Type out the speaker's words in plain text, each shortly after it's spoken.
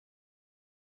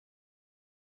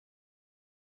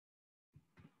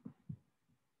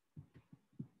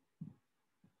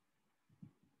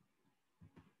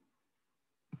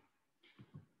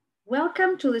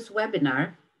Welcome to this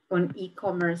webinar on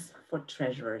e-commerce for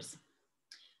treasurers.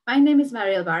 My name is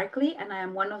Marielle Barkley and I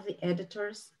am one of the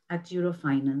editors at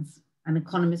Eurofinance, an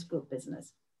Economist Group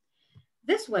business.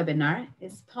 This webinar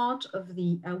is part of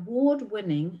the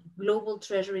award-winning Global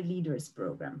Treasury Leaders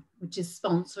Program, which is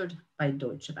sponsored by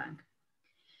Deutsche Bank.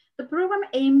 The program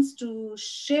aims to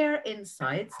share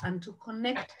insights and to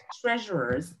connect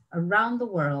treasurers around the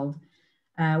world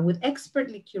with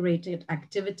expertly curated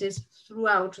activities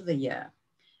throughout the year.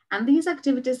 And these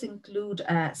activities include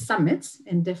summits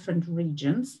in different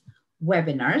regions,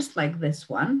 webinars like this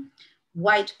one,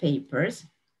 white papers,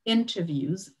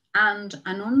 interviews, and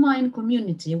an online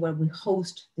community where we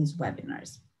host these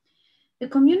webinars. The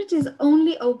community is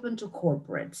only open to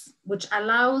corporates, which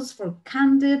allows for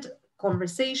candid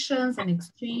conversations and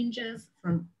exchanges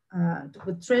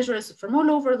with treasurers from all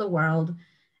over the world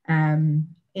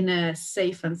in a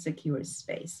safe and secure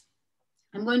space.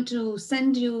 I'm going to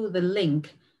send you the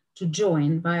link to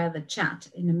join via the chat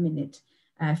in a minute.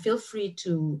 Feel free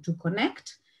to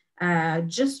connect.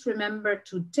 Just remember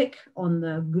to tick on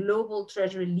the Global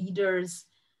Treasury Leaders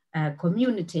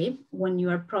community when you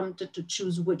are prompted to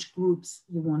choose which groups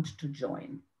you want to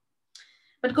join.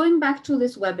 But going back to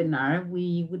this webinar,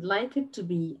 we would like it to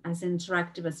be as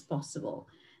interactive as possible.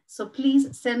 So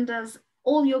please send us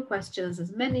all your questions,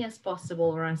 as many as possible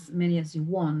or as many as you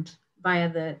want, via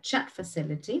the chat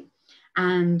facility.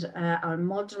 And our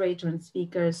moderator and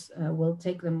speakers will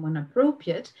take them when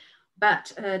appropriate,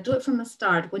 but do it from the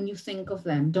start when you think of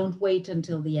them. Don't wait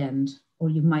until the end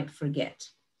or you might forget.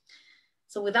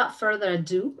 So without further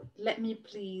ado, let me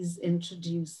please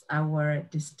introduce our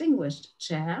distinguished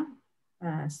chair,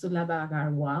 Sulabh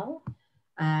Agarwal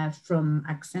from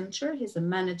Accenture. He's a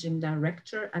managing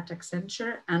director at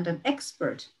Accenture and an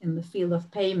expert in the field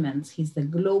of payments. He's the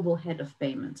global head of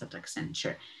payments at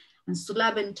Accenture. And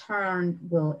Sulabh in turn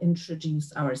will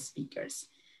introduce our speakers.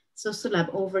 So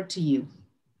Sulabh, over to you.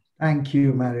 Thank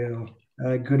you, Mario.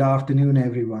 Good afternoon,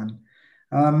 everyone.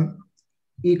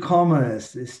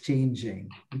 E-commerce is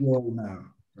changing, we all know,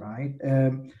 right?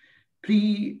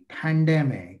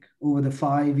 Pre-pandemic, over the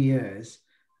 5 years,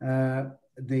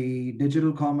 the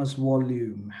digital commerce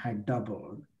volume had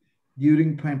doubled.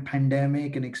 During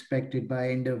pandemic and expected by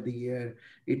end of the year,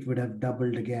 it would have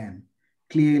doubled again.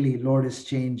 Clearly, a lot is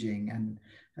changing and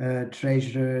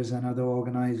treasurers and other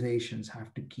organizations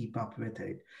have to keep up with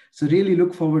it. So really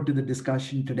look forward to the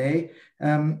discussion today.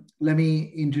 Let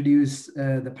me introduce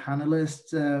the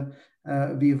panelists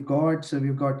we've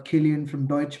got Killian from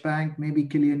Deutsche Bank. Maybe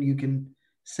Killian, you can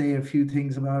say a few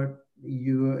things about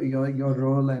your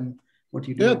role and what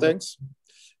you do. Yeah, thanks.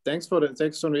 Thanks for the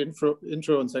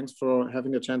intro and thanks for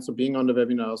having the chance of being on the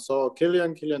webinar. So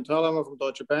Killian Thalhammer from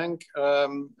Deutsche Bank,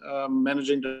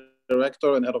 Managing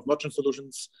Director and Head of Merchant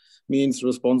Solutions, means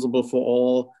responsible for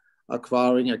all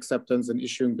acquiring, acceptance and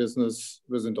issuing business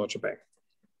within Deutsche Bank.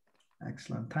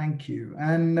 Excellent, thank you.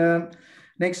 And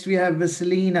next we have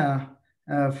Vasilina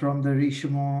from the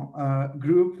Richemont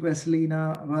Group.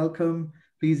 Vasilina, welcome.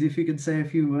 Please, if you can say a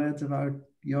few words about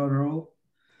your role.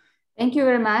 Thank you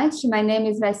very much. My name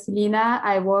is Vasilina.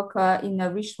 I work in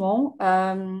Richemont.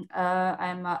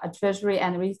 I'm a Treasury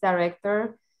and Risk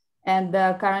Director. And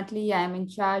currently I'm in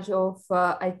charge of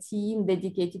a team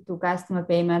dedicated to customer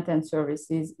payment and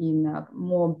services in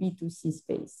more B2C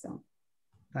space.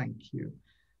 Thank you.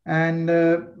 And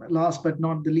last but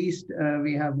not the least,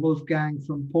 we have Wolfgang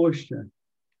from Porsche.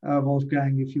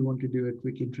 Wolfgang, if you want to do a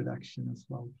quick introduction as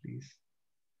well, please.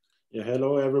 Yeah,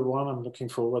 hello everyone. I'm looking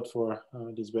forward for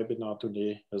this webinar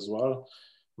today as well.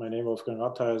 My name is Wolfgang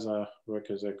Rattheiser. I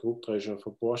work as a group treasurer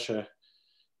for Porsche,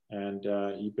 and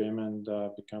e-payment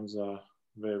becomes a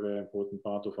very, very important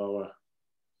part of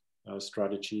our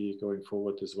strategy going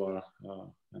forward as well.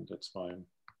 And that's why I'm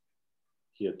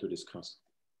here to discuss.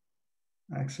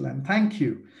 Excellent, thank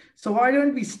you. So why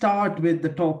don't we start with the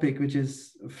topic which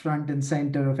is front and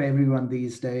center of everyone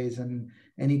these days, and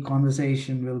any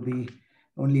conversation will be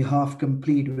only half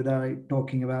complete without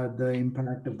talking about the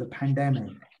impact of the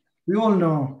pandemic. We all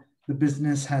know the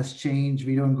business has changed.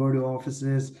 We don't go to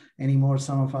offices anymore.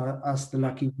 Some of us, the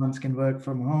lucky ones, can work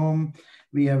from home.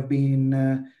 We have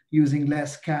been using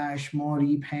less cash, more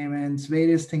e-payments.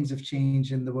 Various things have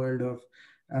changed in the world of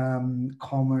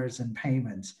commerce and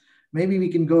payments. Maybe we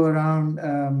can go around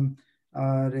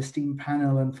our esteemed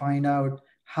panel and find out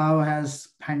how has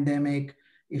pandemic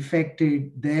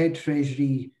affected their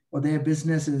treasury or their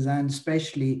businesses, and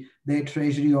especially their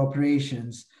treasury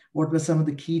operations. What were some of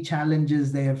the key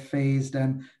challenges they have faced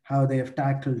and how they have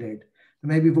tackled it?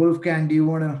 Maybe Wolfgang, do you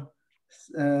want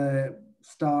to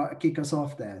kick us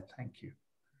off there? Thank you.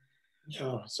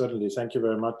 Yeah, certainly. Thank you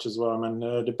very much as well. I mean,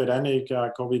 the pandemic,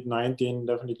 COVID-19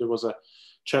 definitely was a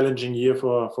challenging year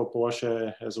for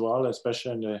Porsche as well,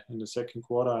 especially in the second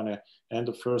quarter and the end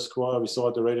of first quarter. We saw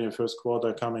it already in the first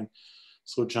quarter coming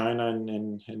through China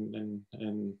and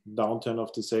downturn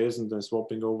of the sales and then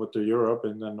swapping over to Europe.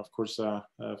 And then, of course,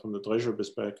 from the treasury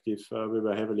perspective, we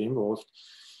were heavily involved.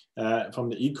 From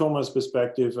the e-commerce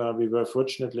perspective, we were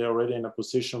fortunately already in a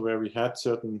position where we had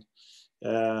certain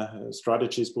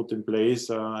strategies put in place,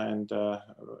 and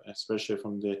especially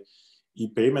from the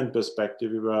e-payment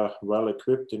perspective, we were well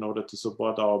equipped in order to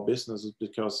support our businesses,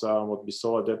 because what we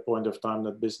saw at that point of time,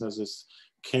 that businesses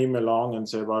came along and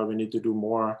said, well, we need to do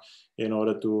more in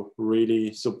order to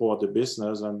really support the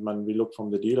business. And when we look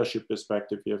from the dealership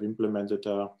perspective, we have implemented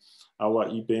our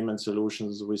e-payment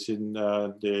solutions within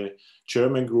the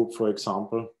German group, for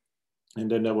example.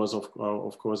 And then there was,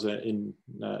 of course, an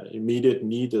immediate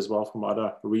need as well from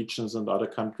other regions and other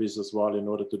countries as well in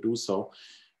order to do so.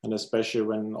 And especially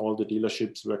when all the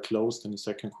dealerships were closed in the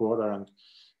second quarter, and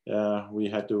we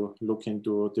had to look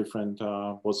into different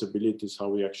possibilities how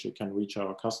we actually can reach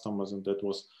our customers. And that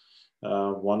was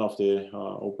one of the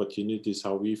opportunities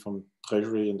how we from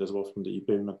Treasury and as well from the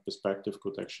e-payment perspective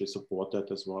could actually support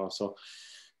that as well. So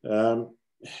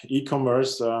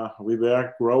e-commerce, we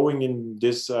were growing in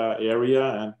this area,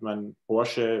 and when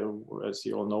Porsche, as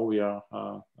you all know, we are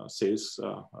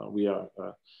we are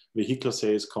a vehicle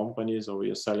sales company, so we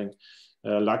are selling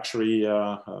luxury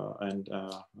and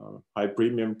high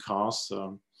premium cars,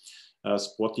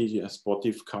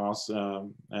 sportive cars,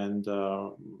 and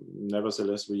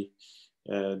nevertheless we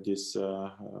these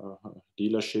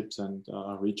dealerships and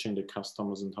reaching the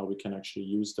customers and how we can actually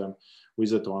use them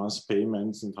with advanced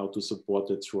payments and how to support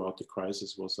it throughout the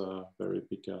crisis was a very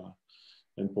big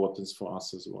importance for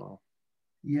us as well.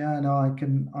 Yeah, no, I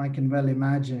can well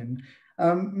imagine.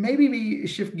 Maybe we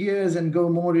shift gears and go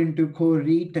more into core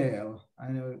retail. I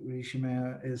know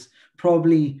Rishima is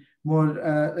probably more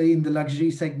in the luxury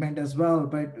segment as well,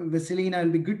 but Vasilina,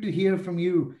 it'll be good to hear from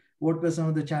you. What were some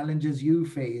of the challenges you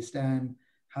faced and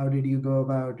how did you go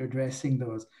about addressing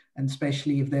those? And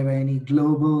especially if there were any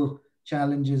global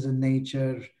challenges in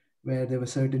nature where there were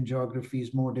certain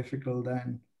geographies more difficult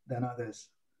than others.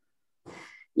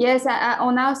 Yes,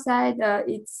 on our side,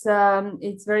 it's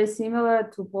very similar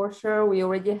to Porsche. We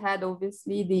already had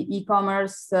obviously the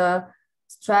e-commerce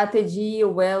strategy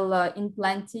well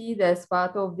implanted as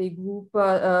part of the group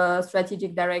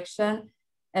strategic direction.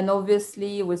 And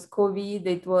obviously with COVID,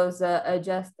 it was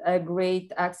just a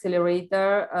great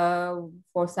accelerator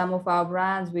for some of our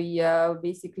brands. We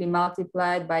basically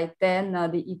multiplied by 10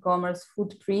 the e-commerce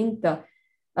footprint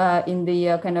in the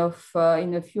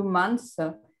in a few months.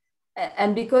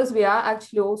 And because we are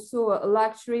actually also a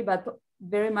luxury, but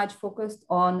very much focused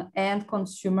on end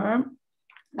consumer,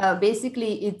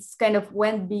 basically it's kind of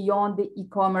went beyond the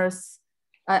e-commerce,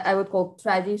 I would call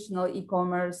traditional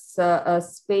e-commerce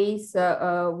space.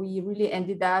 We really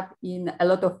ended up in a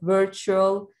lot of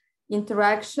virtual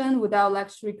interaction with our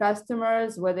luxury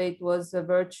customers, whether it was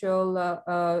virtual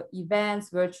events,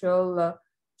 virtual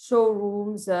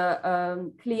showrooms,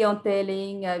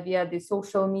 clienteling via the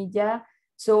social media.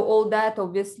 So all that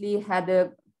obviously had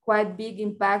a quite big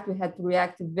impact. We had to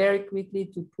react very quickly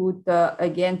to put,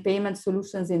 again, payment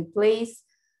solutions in place,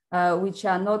 which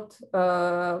are not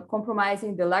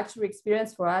compromising the luxury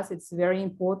experience for us. It's very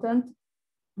important,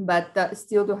 but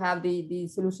still to have the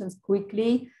solutions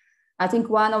quickly. I think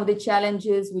one of the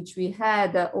challenges which we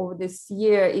had over this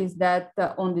year is that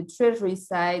on the treasury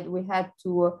side, we had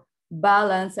to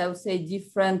balance, I would say,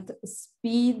 different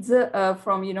speeds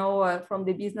from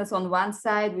the business. On one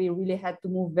side, we really had to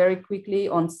move very quickly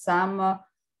on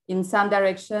in some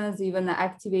directions, even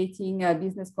activating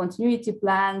business continuity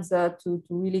plans to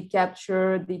really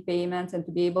capture the payments and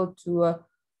to be able to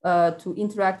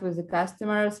interact with the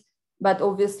customers. But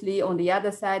obviously, on the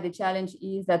other side, the challenge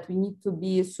is that we need to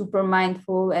be super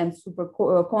mindful and super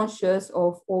conscious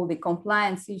of all the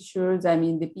compliance issues. I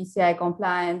mean, the PCI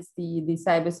compliance, the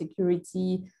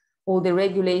cybersecurity, all the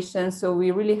regulations. So we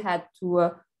really had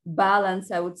to balance,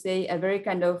 I would say, a very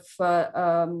kind of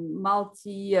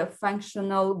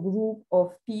multi-functional group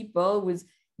of people with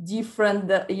different,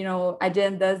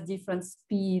 agendas, different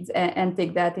speeds, and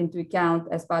take that into account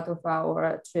as part of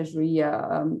our treasury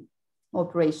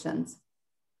operations.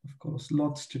 Of course,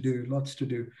 lots to do.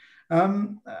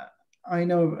 I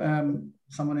know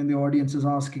someone in the audience is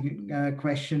asking a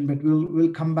question, but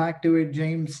we'll come back to it,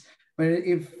 James. But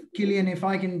if Kilian, if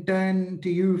I can turn to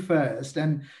you first,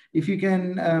 and if you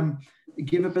can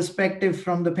give a perspective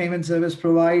from the payment service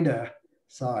provider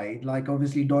side, like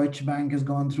obviously Deutsche Bank has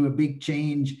gone through a big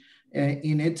change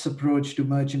in its approach to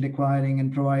merchant acquiring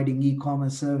and providing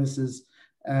e-commerce services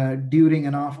during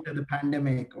and after the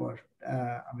pandemic, or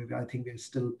I mean, I think we're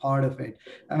still part of it.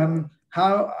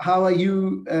 How are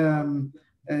you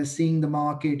seeing the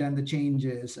market and the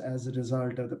changes as a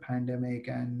result of the pandemic,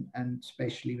 and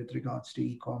especially with regards to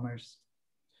e-commerce?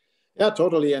 Yeah,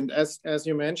 totally. And as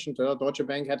you mentioned, Deutsche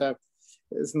Bank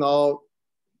is now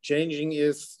changing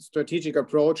its strategic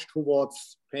approach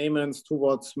towards payments,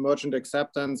 towards merchant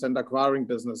acceptance and acquiring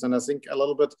business. And I think a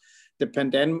little bit the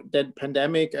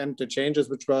pandemic and the changes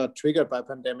which were triggered by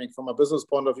pandemic from a business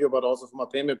point of view, but also from a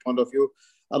payment point of view,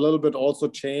 a little bit also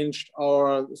changed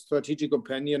our strategic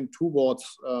opinion towards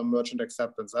merchant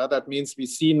acceptance. That means we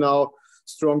see now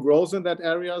strong growth in that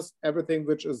areas. Everything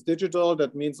which is digital,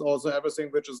 that means also everything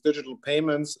which is digital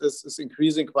payments is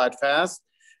increasing quite fast.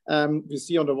 We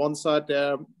see on the one side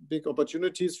there are big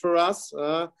opportunities for us.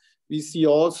 We see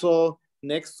also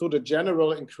next to the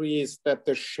general increase that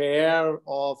the share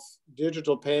of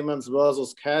digital payments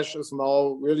versus cash is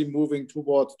now really moving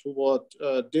toward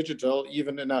digital,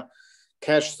 even in a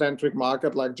cash-centric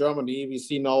market like Germany. We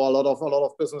see now a lot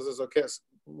of businesses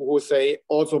who say,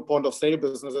 also point of sale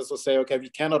businesses who say, okay, we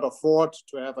cannot afford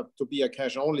to be a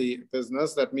cash-only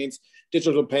business. That means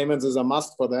digital payments is a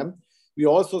must for them. We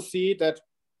also see that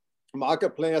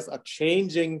market players are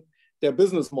changing their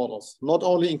business models, not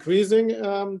only increasing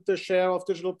the share of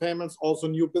digital payments, also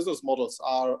new business models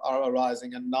are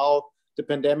arising. And now the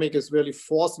pandemic is really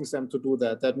forcing them to do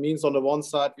that. That means on the one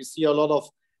side, we see a lot of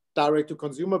direct to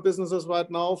consumer businesses right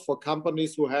now for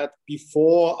companies who had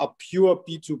before a pure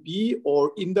B2B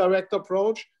or indirect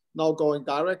approach, now going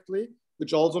directly,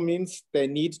 which also means they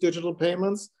need digital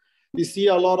payments. We see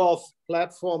a lot of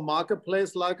platform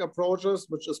marketplace-like approaches,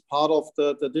 which is part of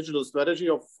the digital strategy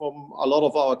from a lot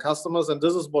of our customers. And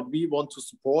this is what we want to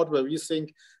support, where we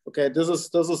think, okay, this is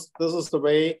the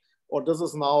way, or this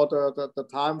is now the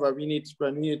time where we need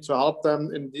to help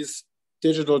them in this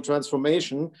digital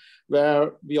transformation,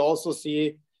 where we also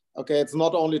see, okay, it's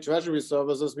not only treasury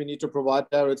services we need to provide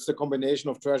there, it's the combination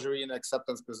of treasury and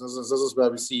acceptance businesses. This is where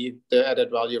we see the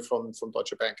added value from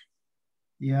Deutsche Bank.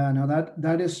 Yeah, no,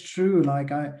 that is true.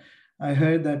 Like I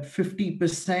heard that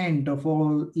 50% of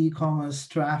all e-commerce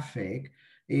traffic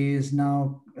is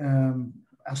now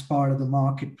as part of the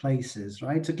marketplaces,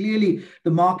 right? So clearly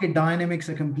the market dynamics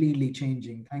are completely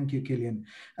changing. Thank you, Kilian.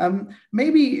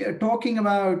 Maybe talking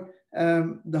about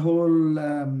the whole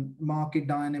market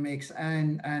dynamics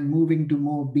and moving to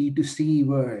more B2C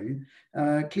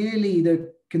world, clearly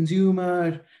the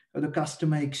consumer or the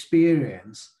customer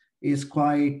experience is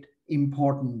quite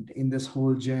important in this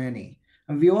whole journey.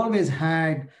 And we always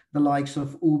had the likes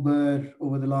of Uber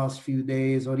over the last few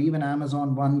days, or even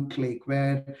Amazon One Click,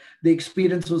 where the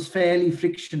experience was fairly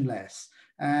frictionless.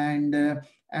 And a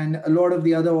lot of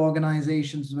the other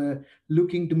organizations were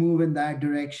looking to move in that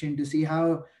direction to see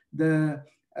how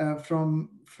from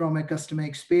a customer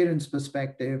experience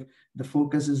perspective, the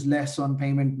focus is less on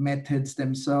payment methods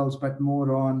themselves, but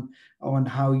more on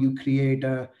how you create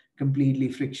a completely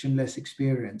frictionless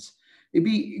experience. It'd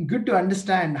be good to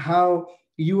understand how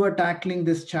you are tackling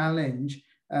this challenge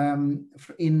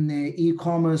in the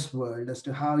e-commerce world, as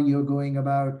to how you're going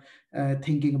about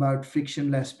thinking about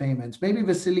frictionless payments. Maybe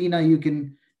Vasilina, you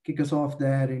can kick us off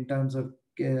there in terms of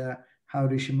how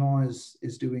Richemont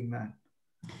is doing that.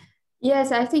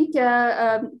 Yes, I think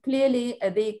clearly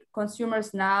the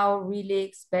consumers now really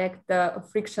expect a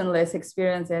frictionless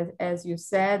experience, as you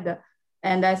said.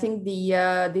 And I think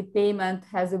the payment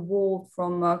has evolved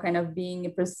from kind of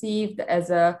being perceived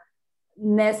as a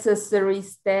necessary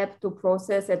step to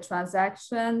process a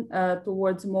transaction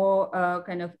towards more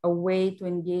kind of a way to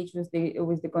engage with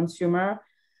the consumer.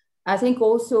 I think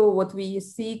also what we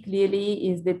see clearly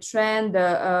is the trend,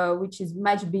 which is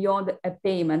much beyond a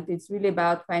payment. It's really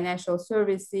about financial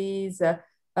services,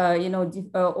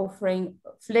 offering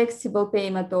flexible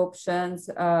payment options.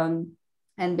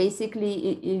 And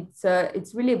basically,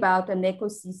 it's really about an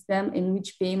ecosystem in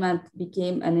which payment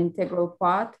became an integral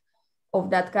part of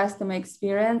that customer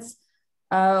experience.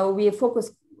 We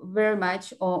focus very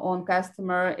much on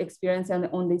customer experience and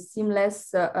on the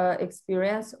seamless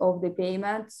experience of the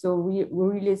payment. So we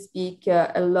really speak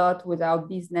a lot with our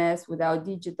business, with our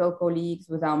digital colleagues,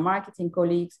 with our marketing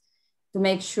colleagues, to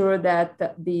make sure that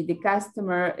the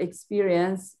customer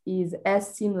experience is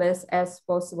as seamless as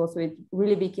possible. So it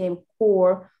really became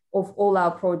core of all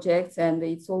our projects, and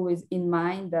it's always in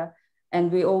mind.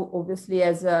 And we all, obviously,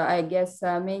 as I guess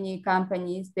many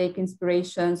companies take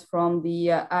inspirations from the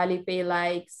Alipay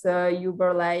likes,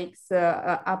 Uber likes,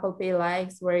 Apple Pay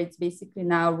likes, where it's basically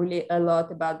now really a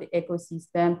lot about the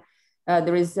ecosystem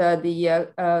There is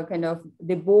the kind of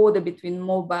the border between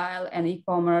mobile and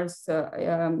e-commerce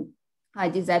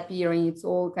disappearing. It's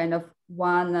all kind of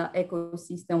one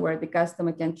ecosystem where the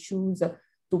customer can choose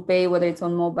to pay, whether it's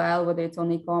on mobile, whether it's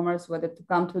on e-commerce, whether to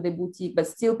come to the boutique, but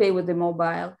still pay with the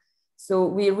mobile. So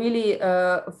we really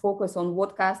focus on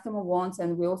what customer wants,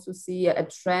 and we also see a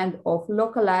trend of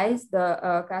localized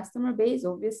customer base,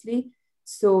 obviously.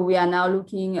 So we are now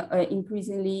looking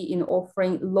increasingly in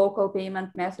offering local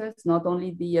payment methods, not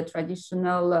only the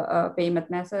traditional payment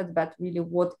methods, but really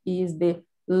what is the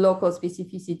local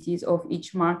specificities of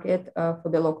each market for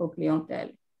the local clientele.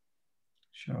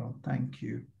 Sure, thank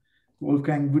you.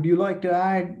 Wolfgang, would you like to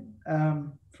add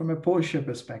from a Porsche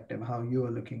perspective how you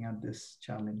are looking at this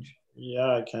challenge?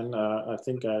 Yeah, I can. I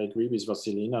think I agree with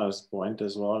Vasilina's point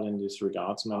as well in this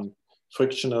regards. Man,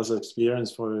 frictionless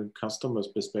experience for a customer's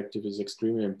perspective is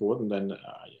extremely important. And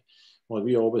what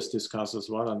we always discuss as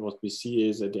well, and what we see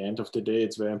is at the end of the day,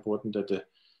 it's very important that the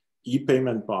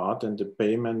e-payment part and the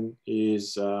payment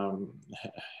is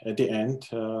at the end,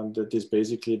 that is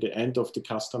basically the end of the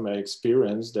customer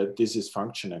experience, that this is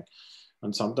functioning.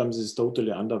 And sometimes it's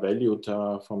totally undervalued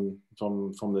from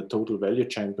the total value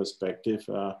chain perspective,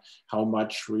 how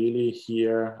much really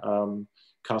here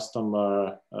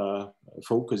customer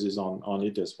focuses on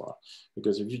it as well.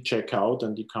 Because if you check out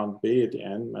and you can't pay at the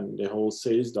end, and the whole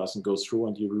sales doesn't go through,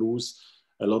 and you lose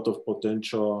a lot of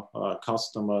potential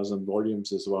customers and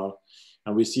volumes as well.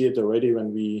 And we see it already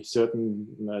when we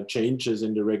certain changes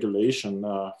in the regulation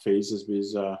phases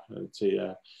with, let's say,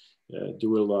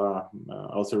 dual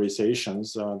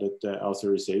authorizations, that the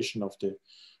authorization of the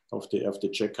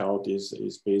checkout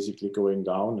is basically going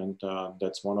down, and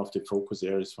that's one of the focus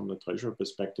areas from the treasury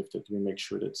perspective, that we make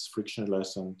sure that it's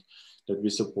frictionless and that we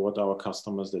support our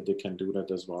customers that they can do that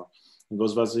as well. And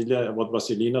what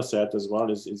Vasilina said as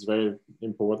well is very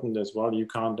important as well. You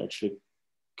can't actually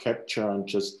capture and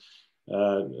just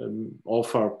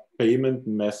offer payment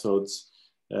methods.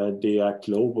 They are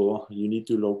global. You need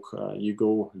to look, you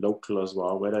go local as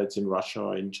well, whether it's in Russia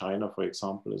or in China, for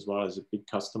example, as well as a big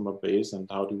customer base, and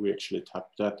how do we actually tap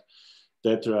that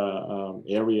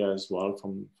area as well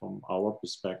from our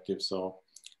perspective. So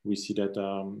we see that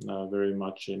very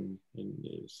much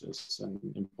as an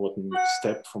important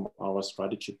step from our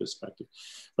strategy perspective.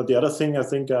 But the other thing I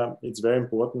think it's very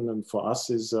important, and for us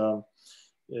is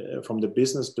from the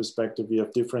business perspective, we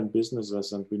have different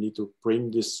businesses, and we need to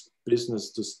bring this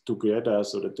business together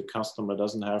so that the customer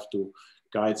doesn't have to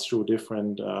guide through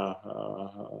different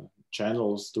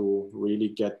channels to really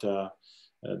get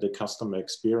the customer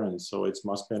experience. So it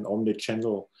must be an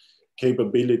omni-channel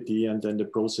capability, and then the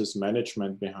process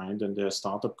management behind. And there are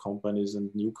startup companies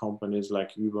and new companies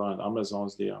like Uber and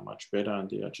Amazon's, they are much better and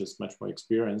they are just much more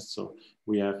experienced. So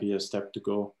we have here a step to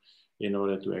go in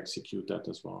order to execute that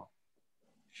as well.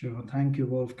 Sure, thank you,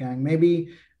 Wolfgang.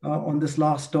 Maybe on this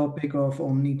last topic of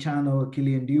omni-channel,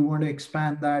 Kilian, do you want to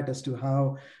expand that as to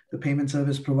how the payment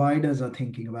service providers are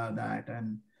thinking about that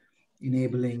and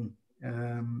enabling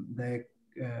their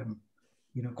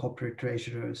corporate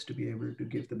treasurers to be able to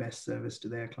give the best service to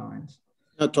their clients?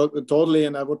 Totally,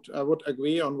 and I would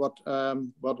agree on what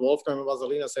Wolfgang and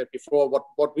Vasilina said before.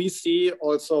 What we see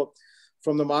also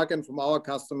from the market and from our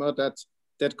customer,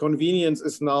 that convenience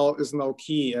is now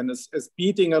key, and is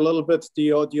beating a little bit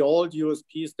the old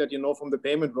USPs that you know from the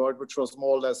payment world, which was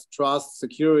more or less trust,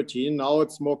 security. Now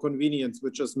it's more convenience,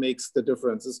 which just makes the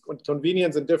difference. It's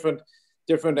convenience in different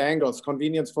angles.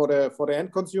 Convenience for the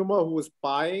end consumer who is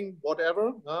buying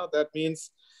whatever. That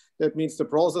means the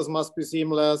process must be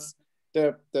seamless.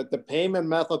 The payment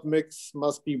method mix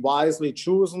must be wisely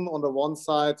chosen. On the one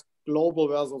side, global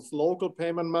versus local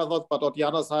payment methods, but on the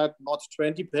other side, not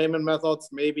 20 payment methods,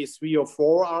 maybe 3 or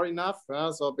 4 are enough.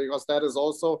 So because that is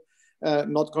also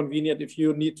not convenient if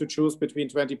you need to choose between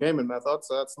 20 payment methods.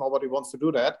 That's nobody wants to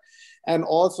do that. And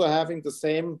also having the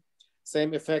same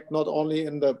effect not only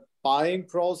in the buying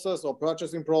process or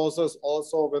purchasing process,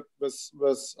 also with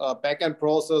back-end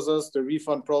processes, the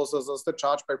refund processes, the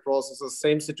chargeback processes,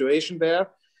 same situation there.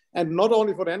 And not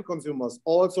only for the end consumers,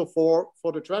 also for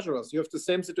the treasurers. You have the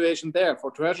same situation there. For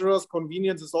treasurers,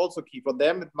 convenience is also key. For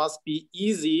them, it must be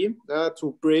easy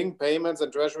to bring payments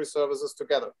and treasury services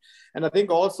together. And I think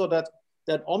also that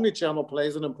omni-channel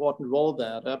plays an important role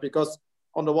there, because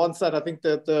on the one side, I think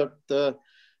that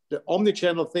the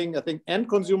omni-channel thing, I think end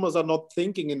consumers are not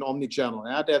thinking in omni-channel.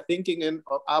 They're thinking in,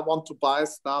 I want to buy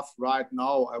stuff right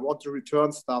now. I want to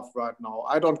return stuff right now.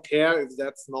 I don't care if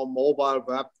that's no mobile,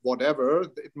 web, whatever.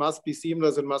 It must be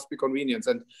seamless. It must be convenience.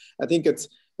 And I think it's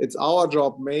it's our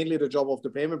job, mainly the job of the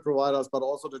payment providers, but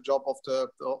also the job of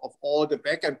all the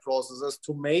backend processes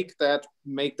to make that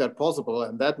possible.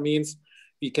 And that means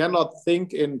we cannot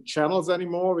think in channels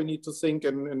anymore. We need to think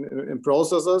in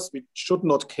processes. We should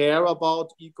not care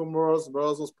about e-commerce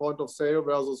versus point of sale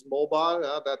versus mobile.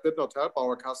 That did not help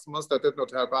our customers. That did not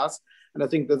help us. And I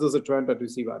think this is a trend that we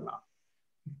see right now.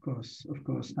 Of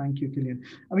course. Thank you, Kilian.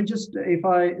 I mean, just if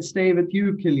I stay with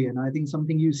you, Kilian, I think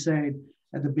something you said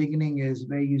at the beginning is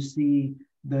where you see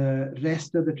the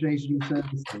rest of the treasury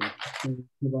services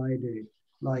provided,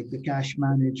 like the cash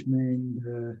management,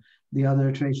 the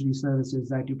other treasury services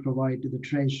that you provide to the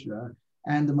treasurer,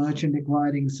 and the merchant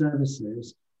acquiring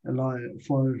services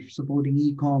for supporting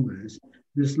e-commerce.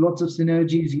 There's lots of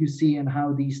synergies you see and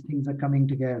how these things are coming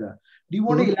together. Do you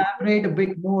want to elaborate a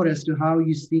bit more as to how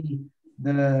you see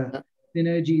the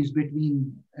synergies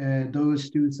between those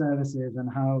two services and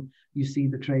how you see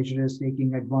the treasurers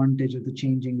taking advantage of the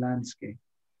changing landscape?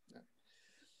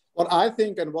 What I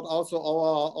think, and what also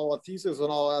our thesis and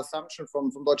our assumption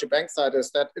from Deutsche Bank side is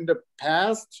that in the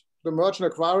past, the merchant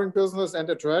acquiring business and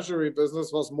the treasury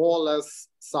business was more or less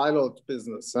siloed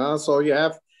business. So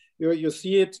you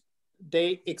see it,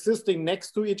 they existing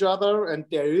next to each other, and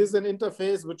there is an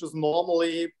interface, which is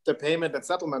normally the payment and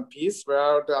settlement piece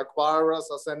where the acquirers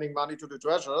are sending money to the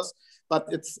treasurers, but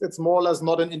it's more or less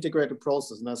not an integrated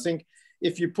process. And I think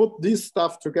if you put this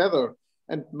stuff together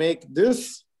and make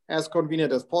this as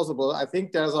convenient as possible, I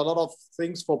think there's a lot of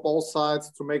things for both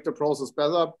sides to make the process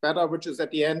better, which is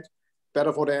at the end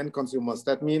better for the end consumers.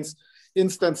 That means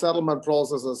instant settlement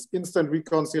processes, instant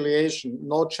reconciliation,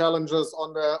 no challenges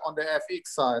on the FX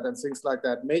side and things like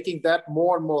that, making that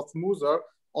more and more smoother,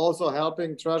 also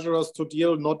helping treasurers to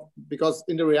deal because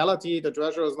in the reality, the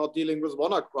treasurer is not dealing with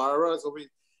one acquirer, so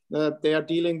they are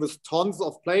dealing with tons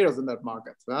of players in that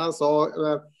market.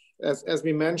 So as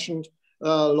we mentioned,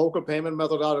 local payment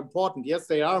methods are important. Yes,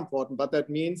 they are important, but that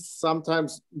means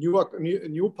sometimes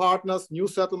new partners, new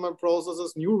settlement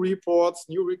processes, new reports,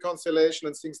 new reconciliation,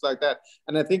 and things like that.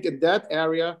 And I think in that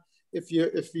area, if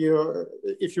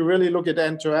you really look at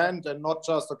end to end and not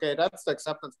just okay, that's the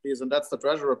acceptance piece and that's the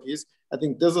treasurer piece, I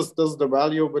think this is the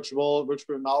value which will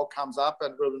now comes up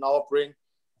and will now bring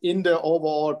in the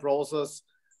overall process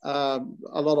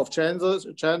a lot of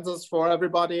chances for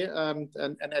everybody, and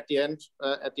at the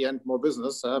end more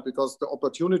business, because the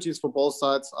opportunities for both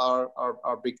sides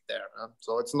are big there.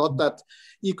 So it's not that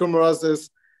e-commerce is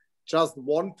just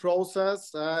one process,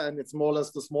 and it's more or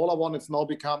less the smaller one. It's now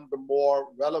become the more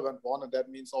relevant one, and that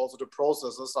means also the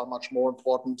processes are much more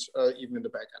important, even in the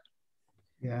back end.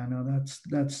 Yeah, no,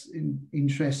 that's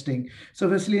interesting. So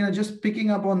Vasilina, just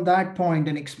picking up on that point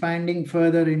and expanding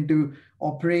further into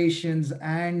operations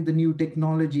and the new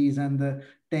technologies and the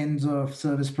tens of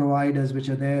service providers which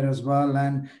are there as well,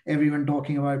 and everyone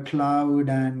talking about cloud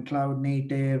and cloud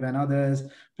native and others,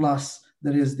 plus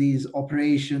there is these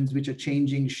operations which are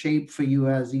changing shape for you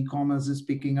as e-commerce is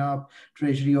picking up.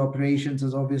 Treasury operations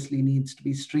is obviously needs to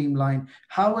be streamlined.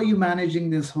 How are you managing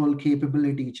this whole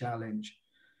capability challenge?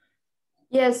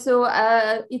 Yeah, so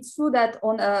it's true that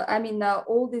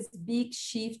all these big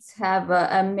shifts have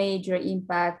a major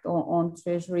impact on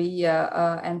treasury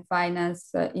and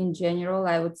finance in general,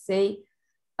 I would say.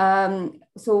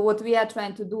 So what we are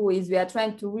trying to do is we are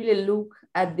trying to really look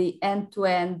at the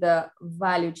end-to-end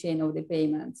value chain of the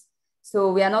payments.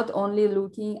 So we are not only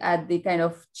looking at the kind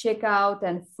of checkout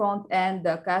and front-end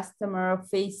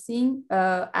customer-facing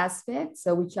aspects,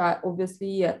 which are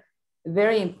obviously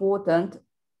very important,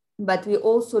 but we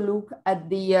also look at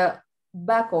the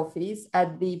back office,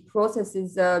 at the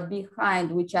processes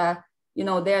behind, which are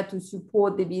there to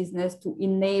support the business, to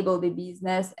enable the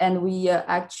business. And we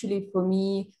actually, for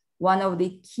me, one of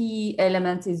the key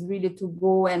elements is really to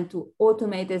go and to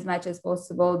automate as much as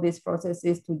possible these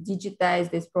processes, to digitize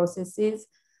these processes.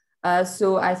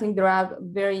 So I think there are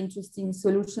very interesting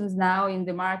solutions now in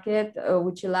the market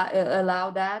which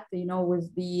allow that,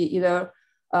 with the either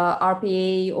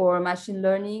RPA or machine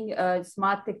learning,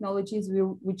 smart technologies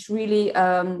which really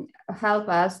help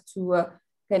us to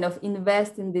kind of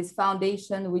invest in this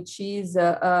foundation, which is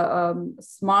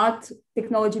smart,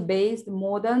 technology-based,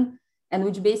 modern, and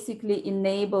which basically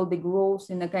enable the growth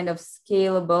in a kind of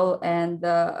scalable and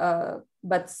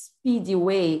but speedy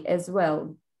way as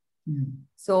well.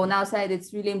 So on our side,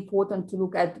 it's really important to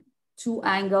look at two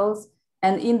angles.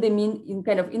 And in the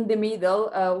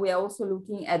middle, we are also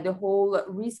looking at the whole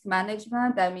risk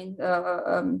management. I mean,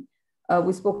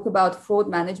 we spoke about fraud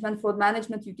management. Fraud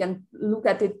management, you can look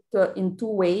at it in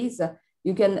two ways.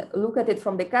 You can look at it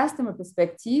from the customer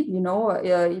perspective. You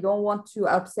don't want to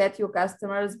upset your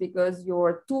customers because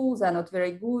your tools are not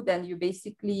very good, and you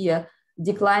basically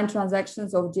decline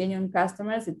transactions of genuine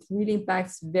customers. It really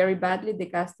impacts very badly the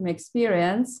customer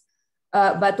experience.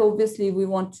 But obviously, we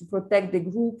want to protect the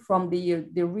group from the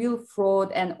real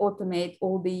fraud and automate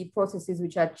all the processes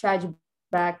which are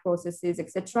chargeback processes,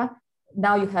 etc.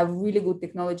 Now you have really good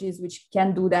technologies which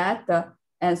can do that.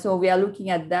 And so we are looking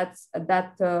at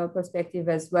that perspective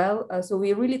as well. So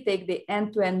we really take the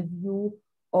end-to-end view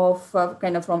of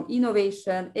kind of from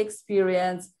innovation,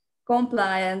 experience,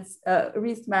 compliance,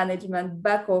 risk management,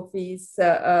 back office,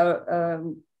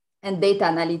 and data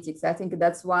analytics. I think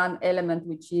that's one element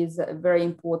which is very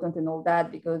important in all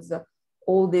that, because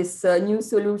all these new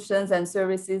solutions and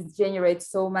services generate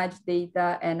so much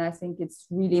data. And I think it's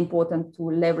really important to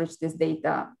leverage this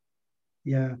data.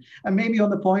 Yeah, and maybe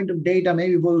on the point of data,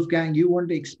 maybe Wolfgang, you want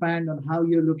to expand on how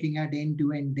you're looking at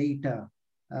end-to-end data.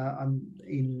 I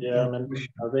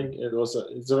think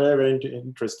it's a very, very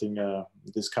interesting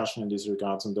discussion in these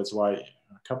regards, and that's why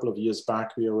a couple of years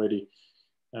back we already,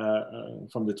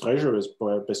 from the treasurer's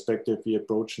perspective, we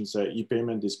approach and say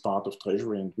e-payment is part of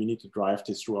treasury, and we need to drive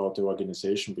this throughout the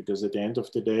organization, because at the end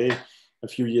of the day, a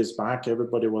few years back,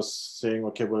 everybody was saying,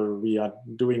 okay, well, we are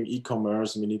doing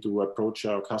e-commerce, we need to approach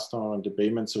our customer, and the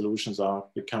payment solutions are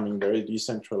becoming very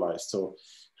decentralized. So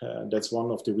that's one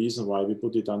of the reasons why we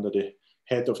put it under the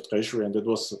head of treasury. And it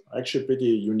was actually pretty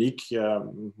unique,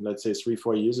 let's say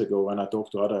 3-4 years ago, when I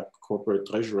talked to other corporate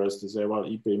treasurers. They say, well,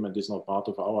 e-payment is not part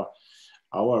of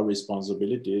our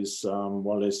responsibilities,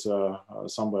 well, as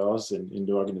somewhere else in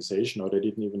the organization, or they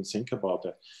didn't even think about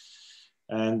it.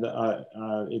 And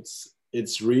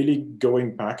it's really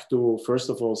going back to, first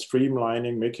of all,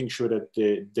 streamlining, making sure that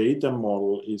the data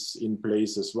model is in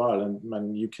place as well. And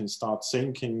when you can start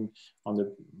thinking on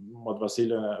what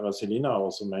Vasilina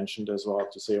also mentioned as well,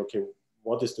 to say, okay,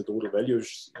 what is the total value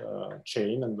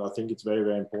chain? And I think it's very,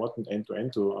 very important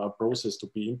end-to-end to our process to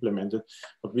be implemented.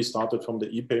 But we started from the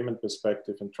e-payment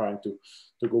perspective and trying to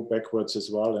go backwards as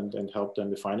well, and help them,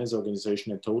 the finance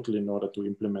organization in total, in order to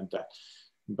implement that.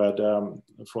 But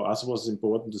for us, it was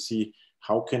important to see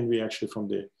how can we actually, from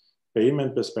the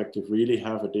payment perspective, really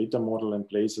have a data model in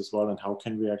place as well, and how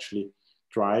can we actually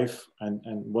drive, and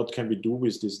what can we do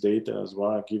with this data as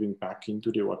well, giving back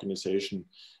into the organization,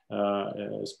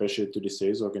 especially to the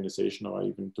sales organization, or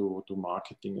even to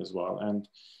marketing as well. And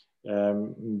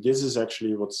this is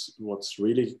actually what's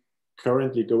really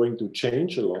currently going to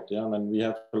change a lot. Yeah, and we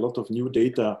have a lot of new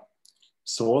data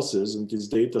sources, and these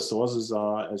data sources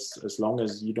are, as long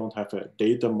as you don't have a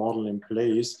data model in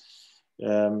place,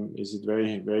 is it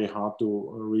very, very hard to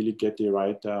really get the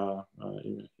right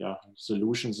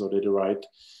solutions, or the right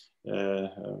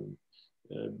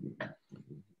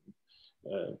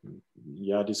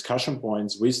discussion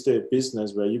points with the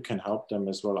business, where you can help them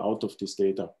as well out of this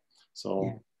data.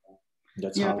 So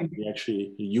that's how we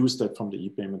actually use that from the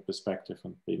e-payment perspective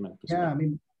and payment perspective. Yeah, I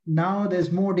mean, now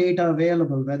there's more data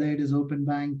available, whether it is open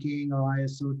banking or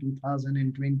ISO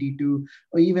 2022,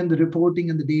 or even the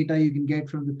reporting and the data you can get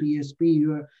from the PSP.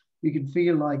 You can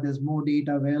feel like there's more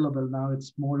data available now.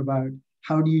 It's more about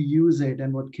how do you use it,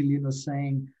 and what Kilian was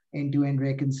saying, end-to-end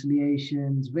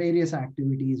reconciliations, various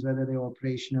activities, whether they're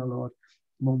operational or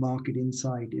more market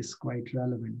insight, is quite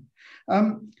relevant.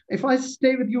 If I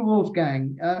stay with you,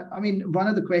 Wolfgang, I mean, one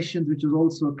of the questions which has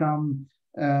also come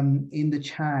in the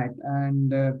chat,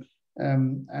 and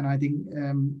I think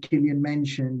Kilian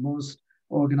mentioned, most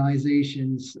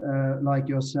organizations like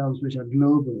yourselves, which are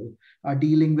global, are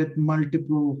dealing with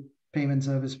multiple payment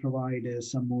service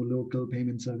providers, some more local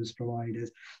payment service providers.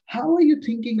 How are you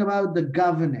thinking about the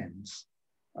governance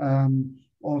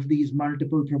of these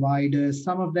multiple providers?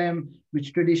 Some of them,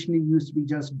 which traditionally used to be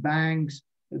just banks,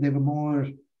 they were more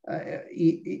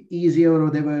easier, or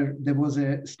there was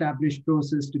an established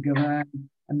process to govern,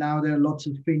 and now there are lots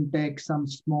of fintech, some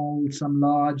small, some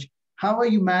large. How are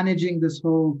you managing this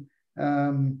whole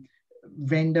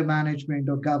vendor management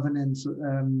or governance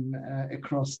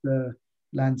across the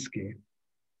landscape?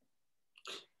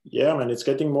 Yeah, and it's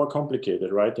getting more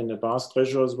complicated, right? In the past,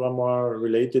 treasurers were more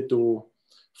related to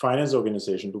finance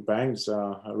organization, to banks,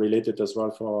 related as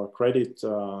well for credit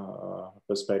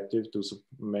perspective, to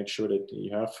make sure that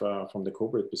you have, from the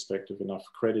corporate perspective, enough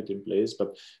credit in place.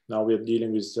 But now we're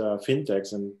dealing with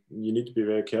fintechs, and you need to be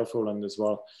very careful and as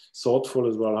well thoughtful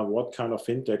as well on what kind of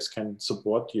fintechs can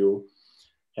support you.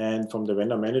 And from the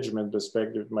vendor management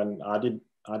perspective,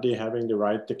 are they having the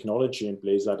right technology in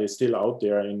place? Are they still out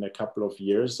there in a couple of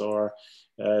years, or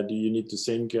do you need to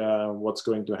think what's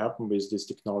going to happen with this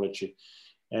technology?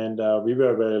 And we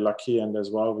were very lucky, and as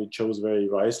well, we chose very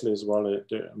wisely as well.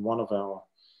 One of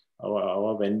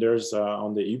our vendors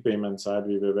on the e-payment side,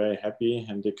 we were very happy,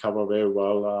 and they cover very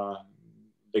well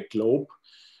the globe.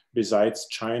 besides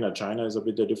China. China is a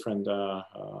bit a different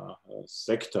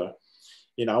sector.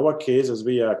 In our case, as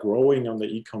we are growing on the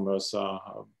e-commerce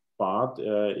part,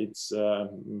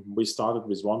 we started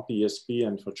with one PSP,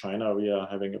 and for China, we are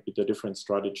having a bit of different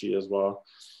strategy as well.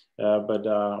 But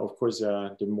of course,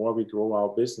 the more we grow our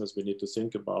business, we need to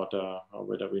think about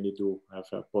whether we need to have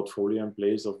a portfolio in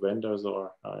place of vendors,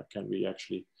 or can we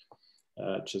actually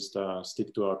just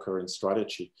stick to our current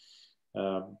strategy.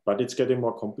 But it's getting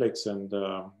more complex,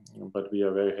 but we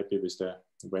are very happy with the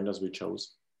vendors we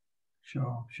chose.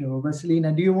 Sure.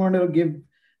 Vasilina, do you want to give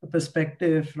a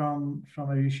perspective from a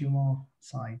Richemont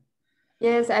side?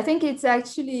 Yes, I think it's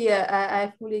actually,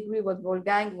 I fully agree with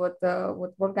Wolfgang, what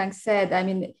Wolfgang said. I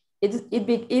mean,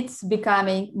 it's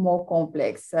becoming more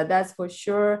complex, that's for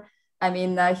sure. I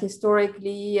mean,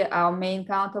 historically, our main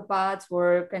counterparts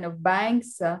were kind of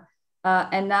banks.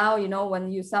 And now, you know,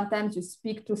 when you sometimes you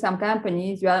speak to some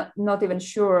companies, you are not even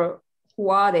sure who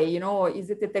are they, you know, is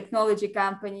it a technology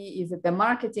company? Is it a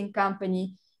marketing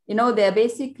company? You know, they're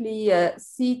basically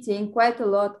sitting quite a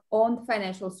lot on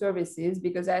financial services,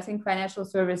 because I think financial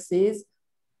services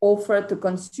offered to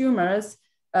consumers,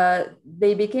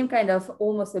 they became kind of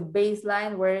almost a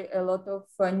baseline where a lot of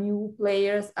new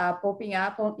players are popping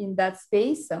up in that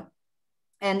space.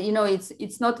 And, you know,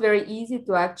 it's not very easy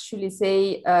to actually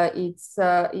say it's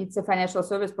a financial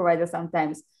service provider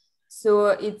sometimes. So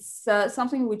it's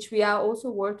something which we are also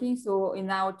working. So in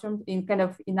our terms,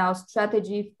 in our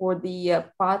strategy for the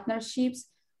partnerships,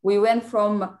 we went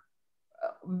from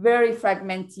very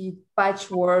fragmented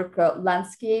patchwork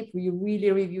landscape. We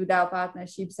really reviewed our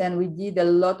partnerships, and we did a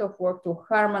lot of work to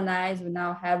harmonize. We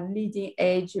now have leading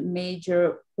edge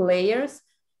major players,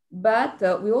 but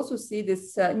we also see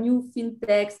this new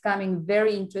fintechs coming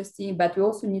very interesting, but we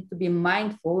also need to be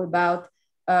mindful about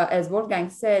as Wolfgang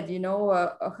said, you know,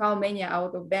 how many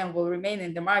out of them will remain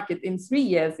in the market in 3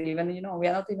 years even, you know, we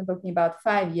are not even talking about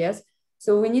 5 years.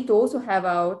 So we need to also have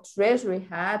our treasury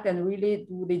hat and really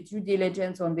do the due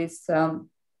diligence on this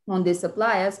on the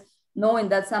suppliers, knowing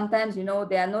that sometimes, you know,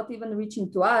 they are not even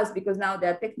reaching to us because now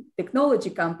they're technology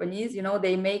companies, you know,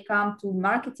 they may come to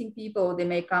marketing people, they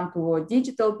may come to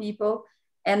digital people.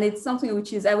 And it's something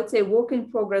which is, I would say, work in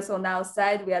progress on our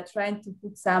side. We are trying to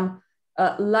put some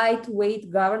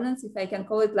lightweight governance, if I can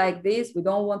call it like this. We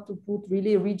don't want to put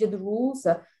really rigid rules,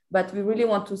 but we really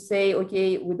want to say,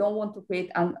 okay, we don't want to create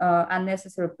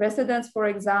unnecessary precedents, for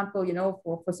example, you know,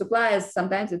 for suppliers,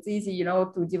 sometimes it's easy, you know,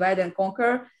 to divide and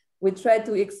conquer. We try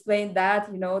to explain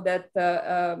that, you know, that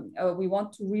we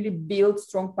want to really build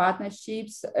strong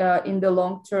partnerships in the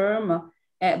long term,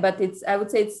 but it's, I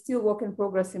would say it's still work in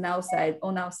progress on our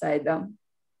side.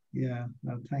 Yeah,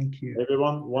 no, thank you.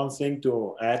 Everyone, one thing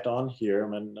to add on here, I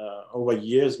mean, over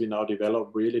years, we now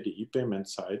developed really the e-payment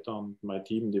side. My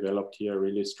team developed here a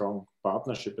really strong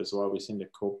partnership as well within the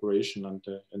corporation and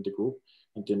the group.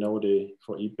 And they know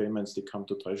for e-payments, they come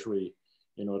to Treasury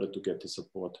in order to get the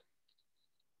support.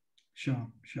 Sure.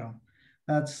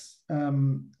 That's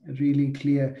really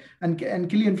clear. And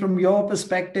Kilian, from your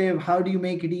perspective, how do you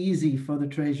make it easy for the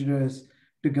treasurers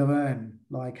to govern?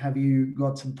 Like, have you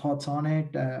got some thoughts on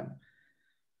it?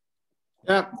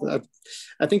 Yeah,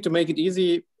 I think to make it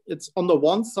easy, it's on the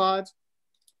one side,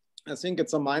 I think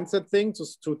it's a mindset thing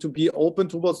to be open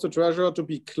towards the treasurer, to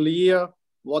be clear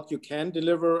what you can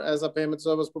deliver as a payment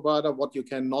service provider, what you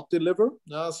cannot deliver.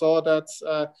 So that's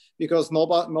because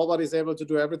nobody's able to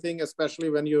do everything, especially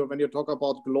when you talk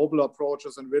about global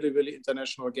approaches and really, really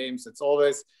international games. It's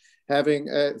always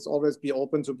be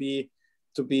open to be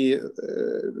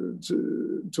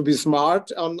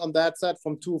smart on that side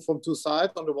from two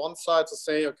sides. On the one side, to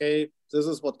say, okay, this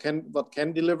is what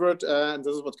can delivered and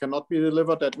this is what cannot be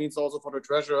delivered. That means also for the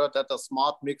treasurer that a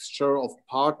smart mixture of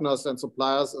partners and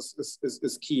suppliers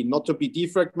is key. Not to be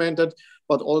defragmented,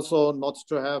 but also not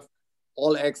to have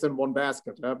all eggs in one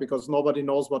basket, because nobody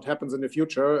knows what happens in the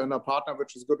future, and a partner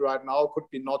which is good right now could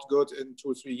be not good in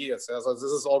 2-3 years. So this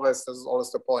is always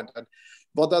the point. And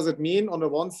what does it mean? On the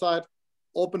one side,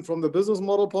 open from the business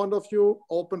model point of view,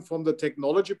 open from the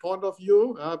technology point of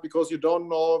view, because you don't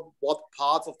know what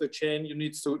parts of the chain you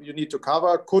need to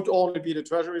cover. Could only be the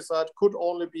treasury side, could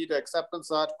only be the acceptance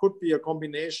side, could be a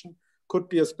combination, could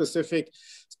be a specific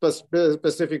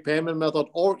payment method,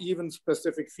 or even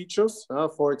specific features.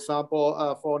 For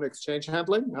example, foreign exchange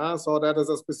handling. So that is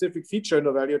a specific feature in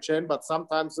the value chain, but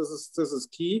sometimes this is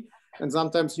key, and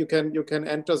sometimes you can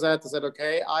enter that and say,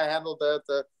 okay, I handle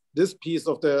this piece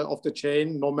of the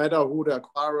chain, no matter who the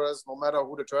acquirer is, no matter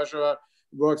who the treasurer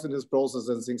works in this process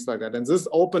and things like that. And this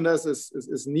openness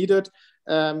is needed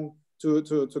to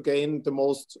to gain the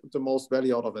most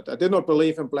value out of it. I did not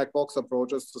believe in black box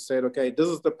approaches to say, okay, this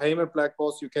is the payment black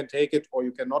box, you can take it or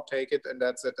you cannot take it, and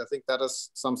that's it. I think that is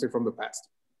something from the past.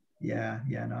 Yeah,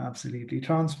 no, absolutely.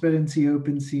 Transparency,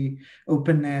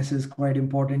 openness is quite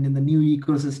important in the new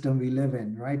ecosystem we live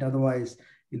in, right? Otherwise,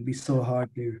 it'll be so hard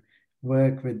to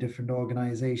work with different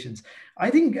organizations.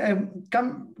 I think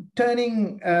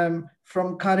turning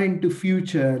from current to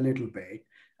future a little bit,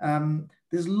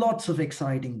 there's lots of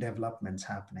exciting developments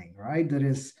happening, right? There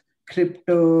is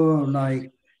crypto,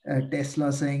 like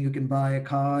Tesla saying you can buy a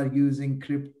car using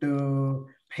crypto,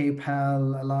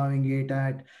 PayPal allowing it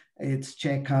at its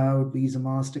checkout, Visa,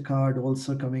 MasterCard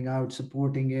also coming out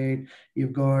supporting it.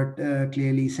 You've got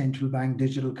clearly central bank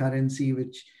digital currency,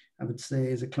 which I would say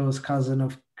is a close cousin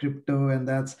of crypto, and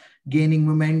that's gaining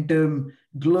momentum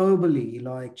globally,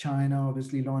 like China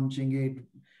obviously launching it,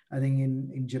 I think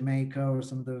in Jamaica or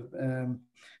some of the,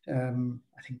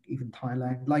 I think even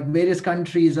Thailand, like various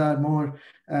countries are more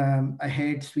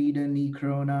ahead, Sweden,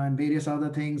 e-krona and various other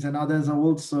things, and others are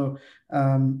also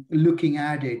looking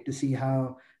at it to see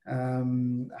how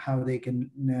they can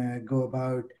go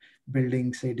about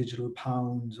building, say, digital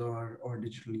pounds or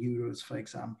digital euros, for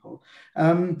example.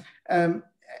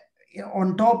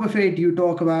 On top of it, you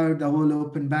talk about the whole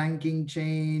open banking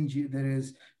change. There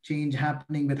is change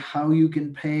happening with how you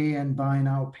can pay, and buy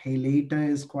now, pay later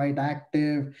is quite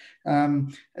active.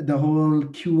 The whole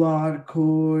QR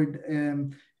code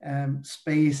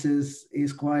space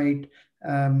is quite,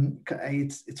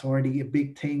 it's already a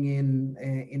big thing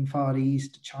in Far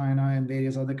East, China and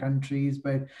various other countries,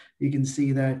 but you can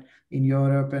see that in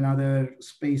Europe and other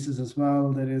spaces as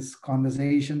well, there is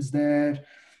conversations there.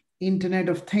 Internet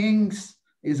of Things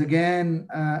is again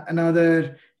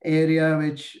another area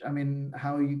which, I mean,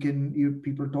 how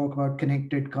people talk about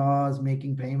connected cars,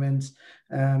 making payments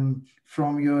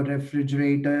from your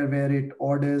refrigerator where it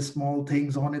orders small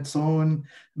things on its own.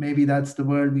 Maybe that's the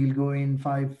world we'll go in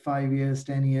 5 years,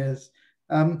 10 years.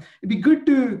 It'd be good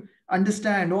to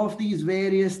understand of these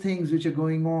various things which are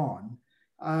going on.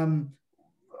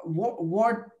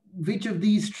 Which of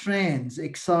these trends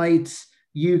excites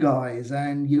you guys,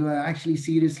 and you are actually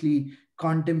seriously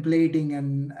contemplating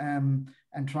and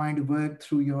trying to work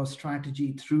through your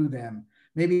strategy through them?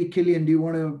 Maybe Killian, do you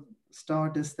want to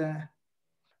start us there?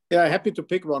 Yeah, happy to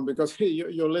pick one, because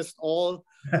you list all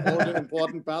the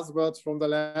important buzzwords from the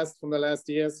last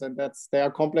years, and they are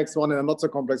a complex one and a not so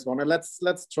complex one. And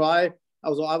let's try.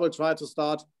 Also, I will try to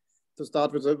start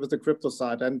with the crypto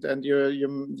side. And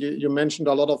you mentioned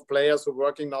a lot of players who are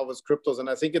working now with cryptos, and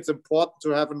I think it's important to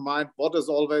have in mind what is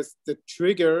always the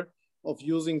trigger of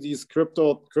using these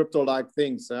crypto-like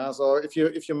things. Yeah? So if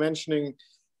you're mentioning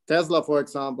Tesla, for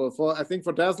example, I think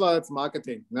for Tesla it's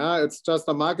marketing. Yeah? It's just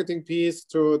a marketing piece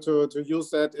to use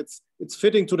that. It's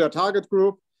fitting to their target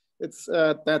group. It's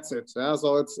that's it. Yeah?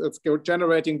 So it's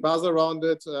generating buzz around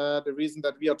it. The reason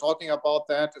that we are talking about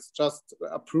that is just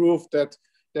a proof that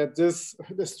this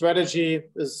strategy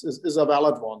is a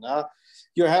valid one.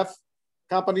 You have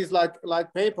companies like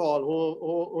PayPal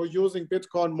who are using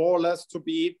Bitcoin more or less to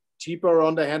be cheaper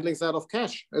on the handling side of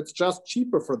cash. It's just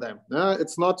cheaper for them.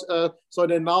 It's not so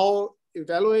they're now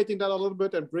evaluating that a little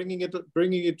bit and bringing it to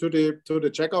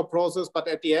the checkout process. But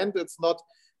at the end, it's not,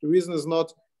 the reason is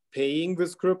not paying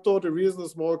with crypto. The reason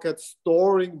is more that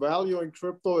storing value in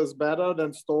crypto is better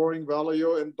than storing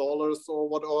value in dollars or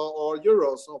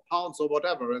euros or pounds or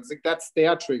whatever. I think that's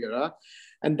their trigger.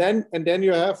 And then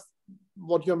you have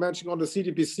what you're mentioning on the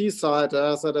CBDC side,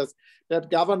 so that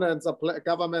governments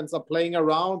are playing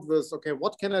around with, okay,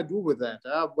 what can I do with that?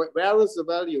 Where is the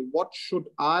value?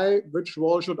 Which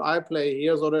role should I play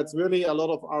here? So that's really a lot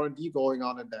of R&D going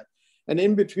on in that. And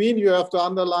in between, you have the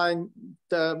underlying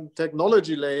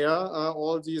technology layer,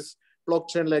 all these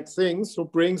blockchain-like things, who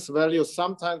brings value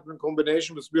sometimes in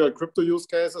combination with real crypto use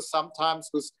cases, sometimes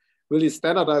with really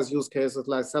standardized use cases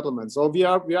like settlements. So we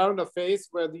are in a phase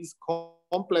where these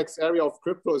complex area of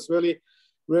crypto is really,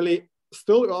 really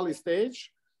still early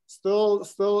stage, still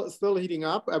heating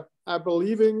up. I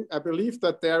believe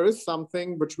that there is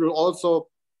something which will also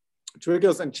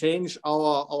triggers and change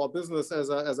our business as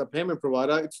a payment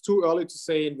provider. It's too early to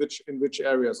say in which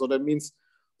area. So that means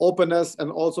openness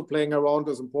and also playing around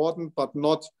is important, but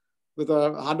not with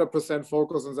 100%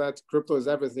 focus on that crypto is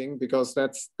everything, because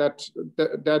that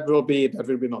will be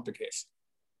not the case.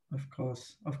 Of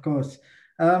course.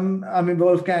 I mean,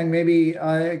 Wolfgang, maybe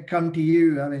I come to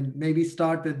you. I mean, maybe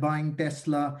start with buying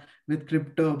Tesla with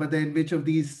crypto, but then which of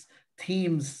these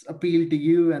themes appeal to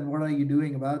you and what are you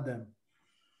doing about them?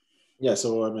 Yeah,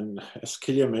 so I mean, as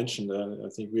Kilian mentioned, I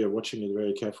think we are watching it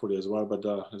very carefully as well. But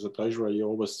as a treasurer, you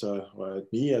always, well,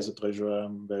 me as a treasurer,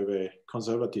 I'm very, very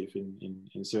conservative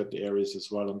in certain areas as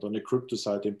well, and on the crypto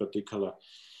side in particular,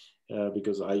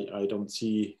 because I don't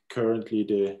see currently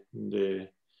the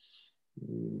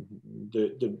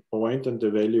point and the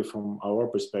value from our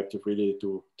perspective really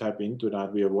to tap into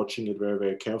that. We are watching it very,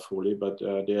 very carefully, but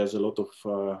there's a lot of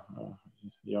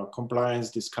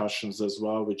compliance discussions as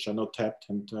well, which are not tapped.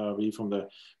 And we, from the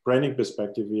branding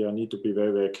perspective, we need to be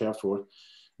very, very careful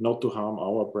not to harm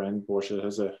our brand. Porsche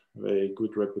has a very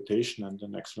good reputation and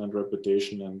an excellent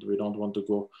reputation, and we don't want to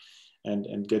go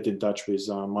and get in touch with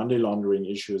money laundering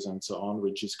issues and so on,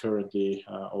 which is currently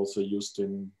also used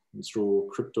through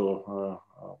crypto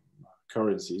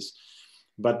currencies.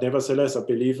 But nevertheless, I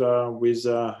believe with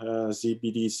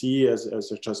CBDC,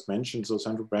 as I just mentioned, so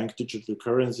central bank digital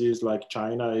currencies like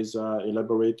China is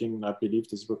elaborating. I believe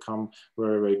this will come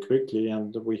very, very quickly.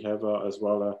 And we have as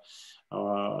well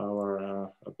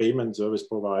our payment service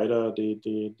provider.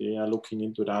 They are looking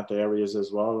into that areas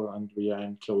as well. And we are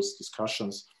in close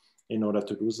discussions in order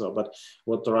to do so. But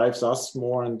what drives us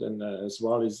more and as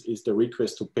well is the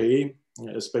request to pay,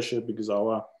 especially because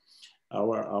our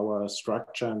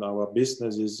structure and our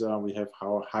business is we have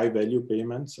our high value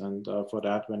payments, and for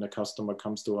that, when a customer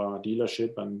comes to our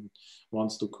dealership and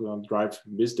wants to drive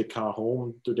with the car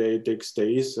home, today it takes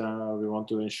days. We want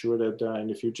to ensure that in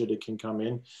the future they can come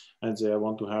in and say, I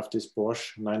want to have this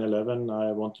Porsche 911,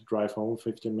 I want to drive home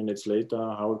 15 minutes later.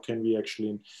 How can we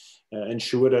actually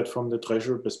ensure that from the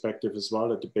treasury perspective as well,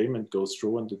 that the payment goes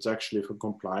through and it's actually for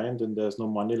compliant and there's no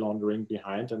money laundering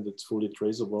behind and it's fully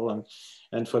traceable.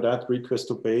 And for that, request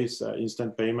to pay,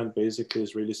 instant payment basically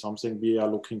is really something we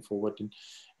are looking forward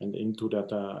and into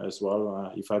that as well.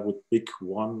 If I would pick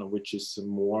one, which is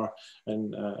more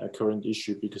a current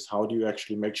issue, because how do you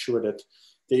actually make sure that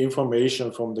the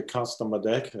information from the customer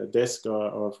desk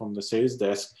or from the sales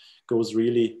desk goes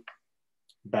really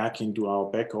back into our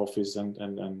back office and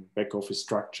back office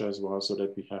structure as well, so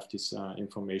that we have this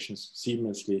information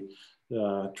seamlessly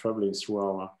traveling through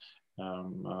our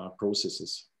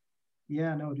processes.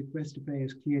 Yeah, no, request to pay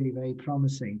is clearly very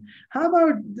promising. How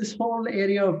about this whole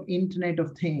area of Internet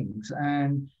of Things?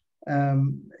 And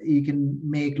you can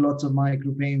make lots of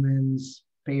micropayments,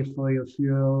 pay for your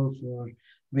fuel, for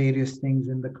various things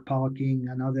in the parking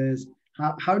and others.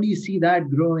 How do you see that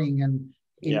growing, and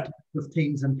Internet of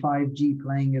Things and 5G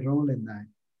playing a role in that?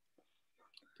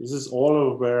 This is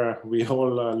all where we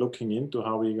all are looking into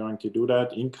how we're going to do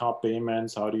that. In-car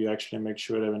payments, how do you actually make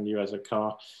sure that when you as a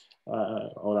car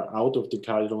or out of the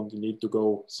car, you don't need to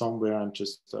go somewhere and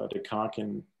just the car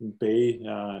can pay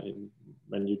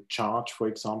when you charge, for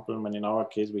example. And in our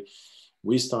case,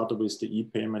 we started with the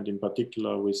e-payment in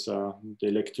particular with the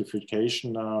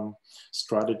electrification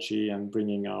strategy and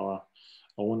bringing our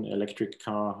own electric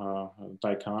car,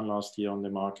 Taycan, last year on the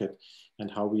market,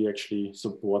 and how we actually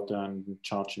support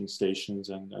charging stations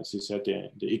and, as you said,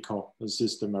 the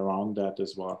ecosystem around that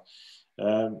as well.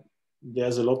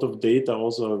 There's a lot of data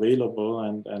also available,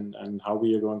 and how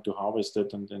we are going to harvest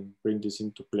it and then bring this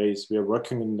into place. We are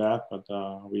working on that, but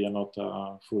we are not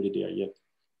fully there yet.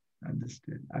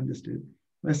 Understood.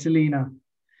 Vasilina,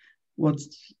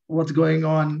 what's going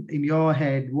on in your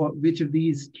head? Which of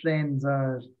these trends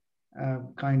are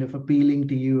kind of appealing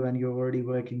to you, and you're already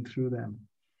working through them?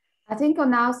 I think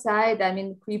on our side, I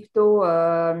mean, crypto,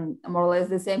 more or less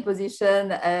the same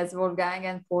position as Wolfgang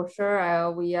and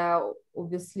Porsche. We are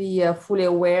obviously fully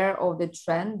aware of the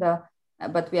trend,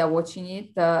 but we are watching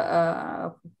it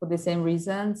for the same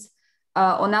reasons.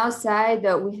 On our side,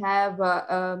 we have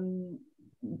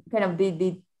kind of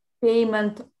the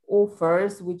payment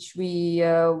offers, which we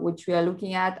are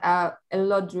looking at, are a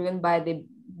lot driven by the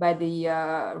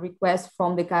request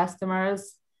from the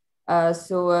customers.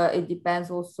 So it depends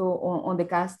also on the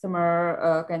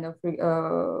customer kind of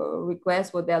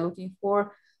request, what they're looking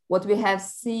for. What we have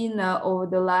seen over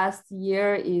the last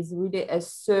year is really a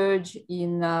surge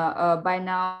in buy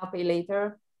now, pay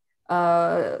later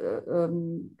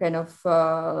kind of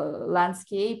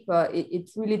landscape.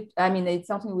 It's really, I mean, it's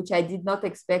something which I did not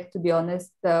expect, to be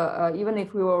honest. Even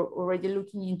if we were already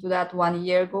looking into that 1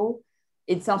 year ago,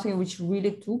 it's something which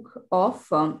really took off.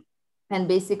 And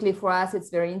basically for us, it's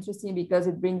very interesting because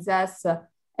it brings us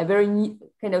a very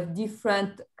kind of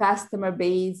different customer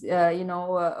base. We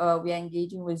are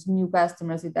engaging with new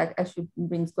customers. It actually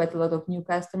brings quite a lot of new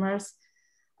customers.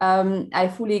 I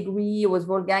fully agree with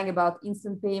Wolfgang about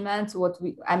instant payments.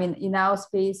 In our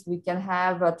space, we can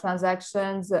have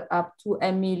transactions up to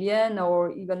 1 million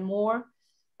or even more.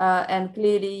 And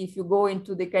clearly, if you go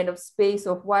into the kind of space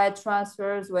of wire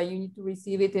transfers where you need to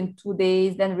receive it in 2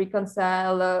 days, then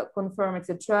reconcile, confirm,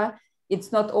 etc.,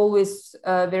 it's not always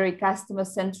very customer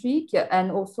centric.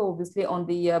 And also, obviously, on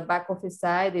the back office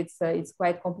side, it's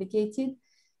quite complicated.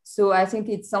 So I think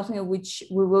it's something which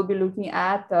we will be looking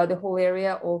at, the whole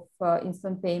area of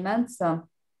instant payments.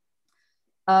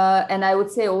 And I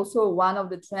would say also one of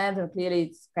the trends, and clearly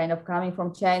it's kind of coming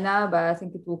from China, but I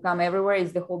think it will come everywhere,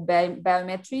 is the whole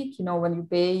biometric, you know, when you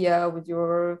pay with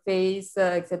your face,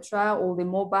 etc., all the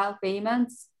mobile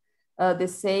payments, the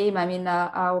same. I mean,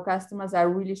 our customers are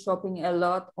really shopping a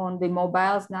lot on the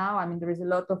mobiles now. I mean, there is a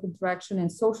lot of interaction in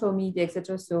social media,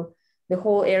 etc. So the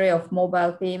whole area of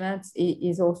mobile payments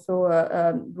is also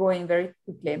growing very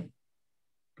quickly.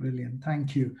 Brilliant,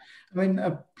 thank you. I mean,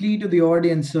 a plea to the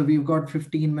audience. So we've got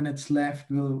 15 minutes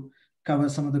left. We'll cover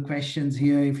some of the questions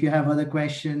here. If you have other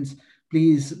questions,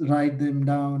 please write them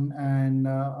down and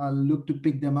I'll look to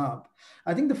pick them up.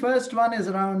 I think the first one is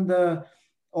around the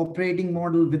operating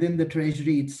model within the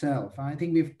treasury itself. I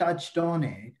think we've touched on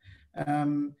it.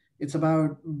 It's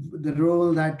about the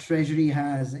role that treasury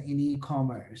has in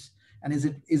e-commerce. And is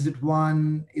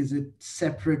it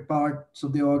separate parts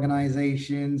of the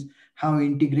organizations, how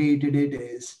integrated it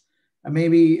is?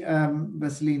 Maybe,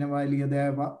 Vasilina, while you're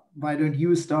there, why don't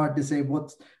you start to say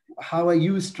how are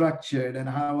you structured and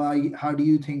how do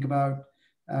you think about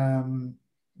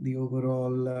the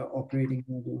overall operating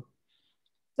model?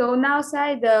 So on our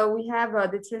side, we have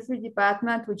the Treasury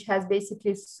Department, which has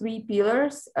basically 3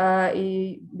 pillars,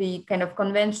 the kind of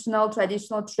conventional,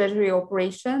 traditional treasury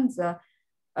operations,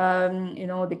 you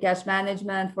know, the cash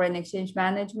management, foreign exchange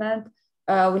management.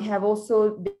 We have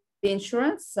also the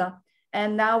insurance,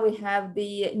 and now we have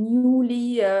the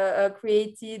newly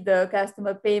created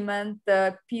customer payment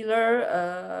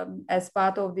pillar as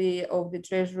part of the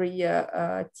Treasury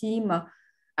team.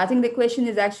 I think the question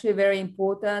is actually very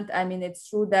important. I mean, it's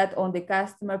true that on the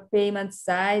customer payment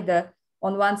side,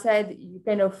 on one side, you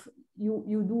kind of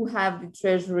you do have the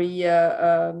treasury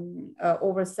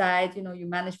oversight. You know, you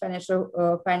manage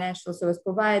financial service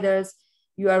providers.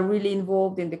 You are really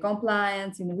involved in the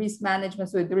compliance, in the risk management.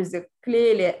 So there is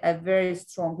clearly a very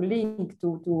strong link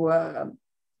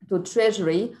to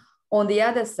treasury. On the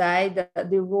other side,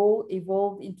 the role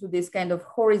evolved into this kind of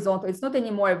horizontal. It's not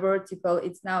anymore a vertical.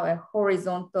 It's now a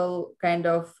horizontal kind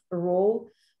of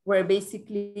role, where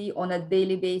basically on a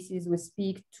daily basis, we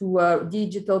speak to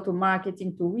digital, to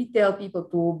marketing, to retail people,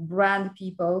 to brand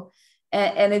people.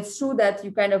 And it's true that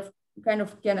you kind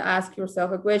of can ask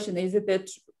yourself a question, is it a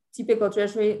typical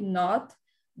treasury? Not,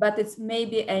 but it's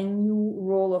maybe a new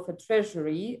role of a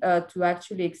treasury to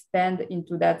actually expand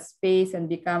into that space and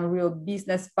become a real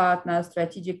business partner,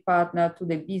 strategic partner to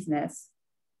the business.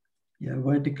 Yeah,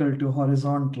 vertical to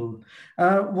horizontal.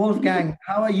 Wolfgang,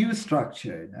 how are you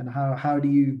structured, and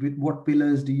what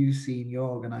pillars do you see in your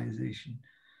organization?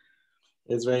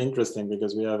 It's very interesting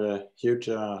because we have a huge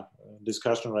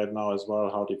discussion right now as well,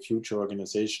 how the future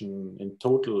organization in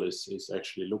total is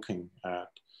actually looking at.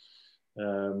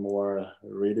 More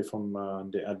really from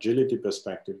the agility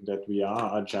perspective, that we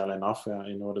are agile enough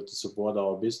in order to support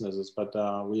our businesses, but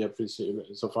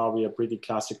so far we are pretty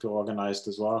classically organized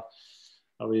as well,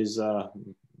 with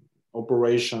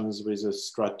operations, with a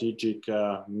strategic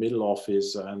middle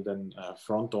office, and then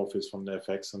front office from the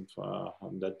FX and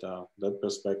from that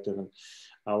perspective. And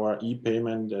our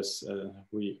e-payment, as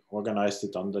we organized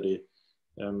it under the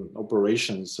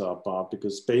operations part,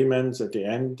 because payments at the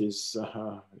end is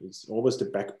always the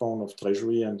backbone of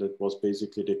treasury, and it was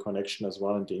basically the connection as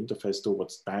well and the interface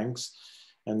towards banks.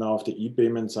 And now of the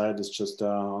e-payment side is just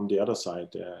on the other side.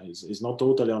 It's not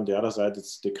totally on the other side,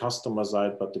 it's the customer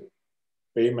side, but the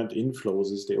payment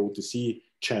inflows is the OTC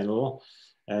channel.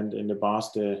 And in the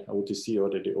past, the OTC or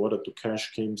the order to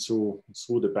cash came through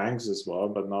the banks as well,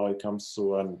 but now it comes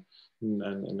through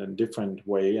in a different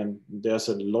way. And there's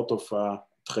a lot of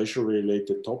treasury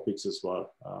related topics as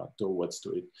well towards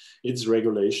to it. It's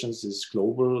regulations, it's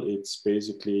global, it's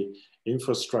basically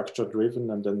infrastructure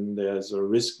driven, and then there's a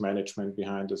risk management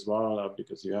behind as well,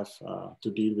 because you have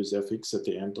to deal with FX at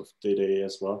the end of the day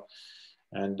as well.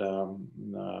 And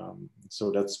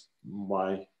so that's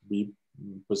why we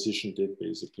positioned it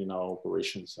basically in our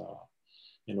operations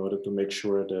in order to make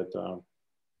sure that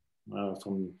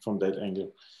from that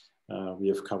angle we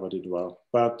have covered it well.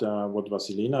 But what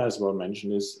Vasilina as well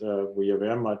mentioned is we are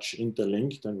very much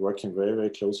interlinked and working very, very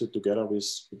closely together with,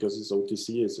 because it's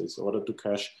OTC, it's order to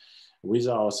cash, with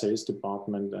our sales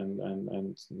department,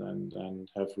 and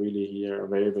have really here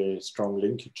very, very strong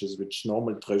linkages, which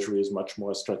normal treasury is much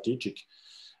more strategic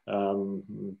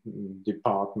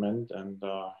department, and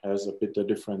has a bit of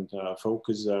different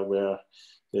focus where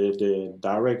the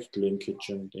direct linkage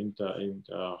and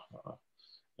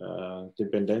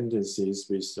dependencies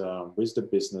with the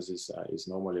business is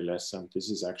normally less, and this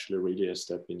is actually really a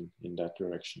step in that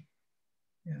direction.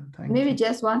 Yeah, maybe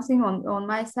just one thing on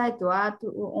my side to add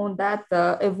on that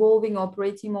evolving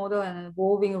operating model and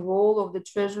evolving role of the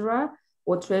treasurer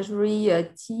or treasury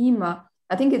team.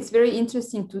 I think it's very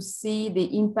interesting to see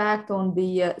the impact on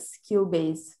the skill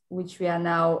base, which we are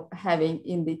now having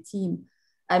in the team.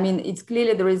 I mean, it's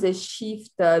clearly there is a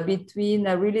shift between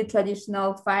a really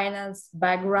traditional finance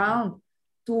background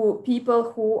to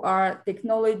people who are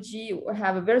technology,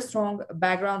 have a very strong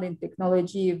background in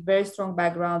technology, very strong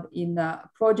background in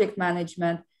project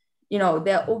management. You know,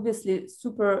 they're obviously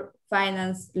super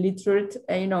finance literate,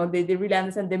 you know, they really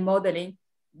understand the modeling,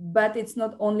 but it's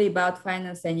not only about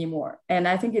finance anymore. And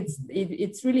I think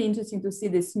it's really interesting to see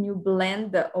this new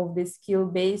blend of the skill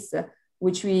base,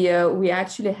 which we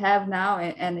actually have now,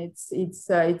 and it's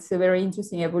a very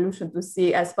interesting evolution to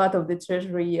see as part of the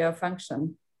treasury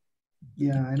function.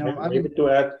 Yeah, I know. Maybe to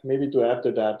add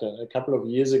to that, a couple of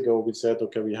years ago, we said,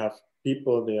 okay, we have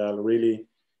people, they are really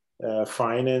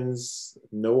finance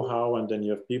know-how, and then you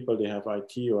have people, they have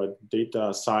IT or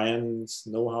data science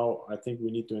know-how. I think we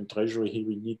need to, in treasury here,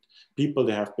 we need people,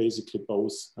 they have basically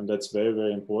both. And that's very,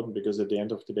 very important, because at the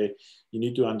end of the day, you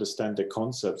need to understand the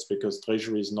concepts, because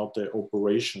treasury is not the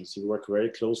operations. You work very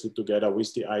closely together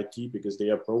with the IT, because they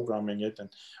are programming it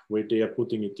and where they are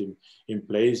putting it in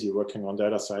place. You're working on the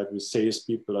other side with sales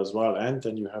people as well. And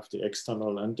then you have the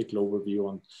external and the global view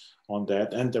on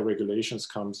that, and the regulations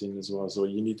comes in as well. So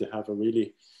you need to have a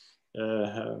really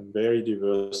very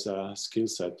diverse skill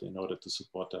set in order to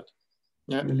support that.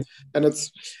 Yeah, and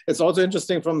it's also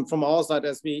interesting from our side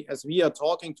as we are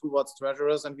talking towards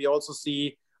treasurers, and we also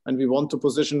see, and we want to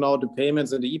position now the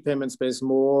payments and the e-payment space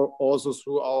more also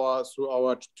through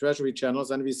our treasury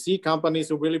channels, and we see companies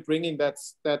who are really bringing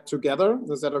that together.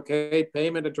 They said, okay,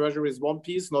 payment and treasury is one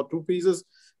piece, not two pieces.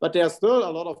 But there are still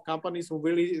a lot of companies who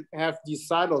really have these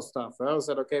silo stuff. They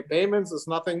said, okay, payments has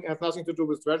nothing to do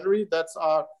with treasury.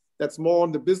 That's more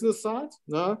on the business side,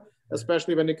 no?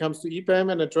 Especially when it comes to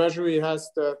e-payment. And treasury has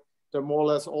the more or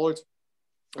less old.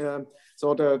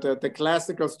 So the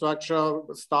classical structure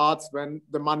starts when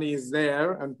the money is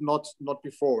there and not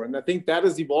before. And I think that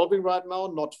is evolving right now,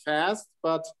 not fast,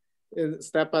 but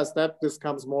step by step, this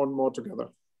comes more and more together.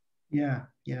 Yeah,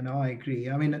 no, I agree.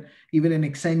 I mean, even in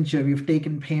Accenture, we've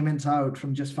taken payments out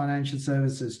from just financial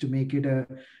services to make it a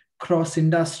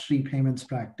cross-industry payments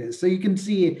practice. So you can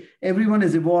see everyone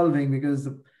is evolving because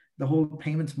the whole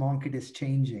payments market is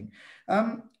changing.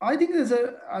 I think there's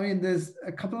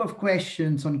a couple of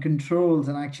questions on controls,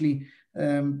 and actually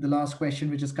the last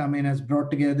question which has come in has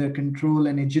brought together control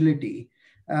and agility.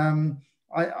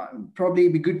 I probably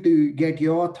be good to get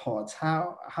your thoughts.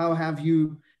 How have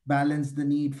you balance the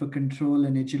need for control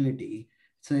and agility?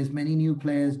 So as many new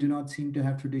players do not seem to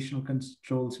have traditional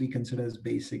controls we consider as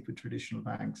basic with traditional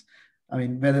banks. I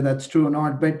mean, whether that's true or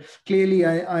not, but clearly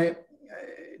I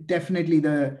definitely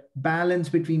the balance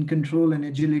between control and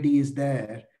agility is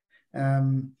there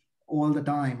all the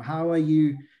time. How are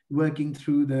you working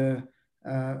through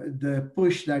the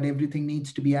push that everything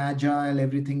needs to be agile,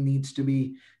 everything needs to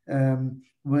be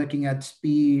working at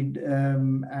speed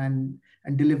and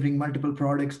delivering multiple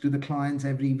products to the clients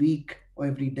every week or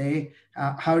every day?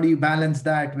 How do you balance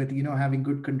that with, having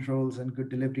good controls and good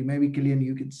delivery? Maybe Killian,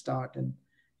 you can start and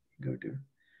go to.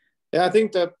 Yeah, I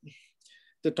think that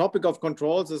the topic of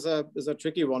controls is a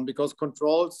tricky one, because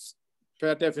controls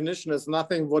per definition is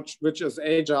nothing which is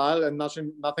agile and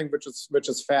nothing which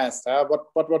is fast. But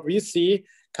what we see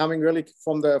coming really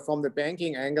from the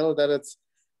banking angle, that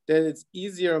it's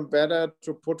easier and better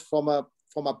to put from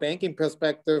a banking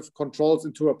perspective controls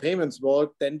into a payments world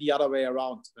than the other way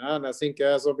around. And I think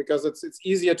so, because it's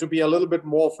easier to be a little bit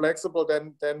more flexible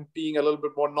than being a little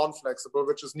bit more non-flexible,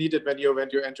 which is needed when you're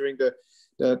entering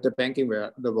the banking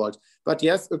world. But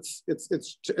yes,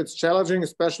 it's challenging,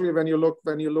 especially when you look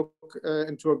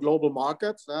into a global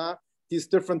market. These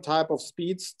different type of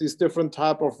speeds, these different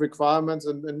type of requirements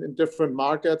in different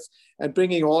markets, and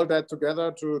bringing all that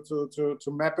together to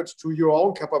map it to your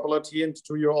own capability and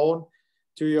to your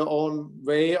own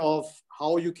way of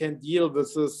how you can deal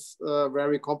with this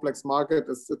very complex market.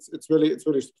 It's really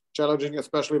challenging,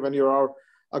 especially when you are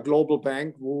a global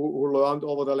bank who learned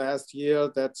over the last year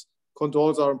that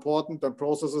controls are important, that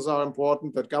processes are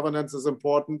important, that governance is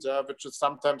important, which is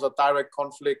sometimes a direct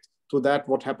conflict to that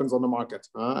what happens on the market.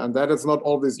 And that is not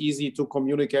always easy to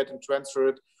communicate and transfer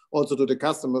it also to the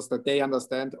customers, that they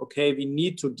understand, okay, we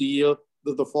need to deal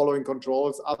the following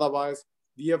controls. Otherwise,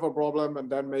 we have a problem, and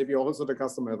then maybe also the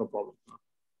customer has a problem.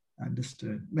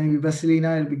 Understood. Maybe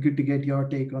Vasilina, it'll be good to get your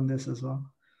take on this as well.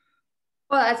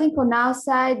 Well, I think on our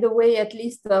side, the way, at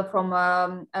least from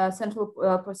a central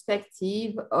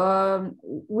perspective,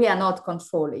 we are not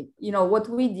controlling. You know, what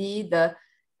we did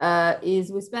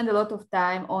is we spend a lot of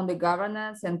time on the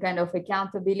governance and kind of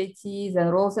accountabilities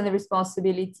and roles and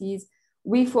responsibilities.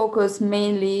 We focus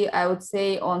mainly, I would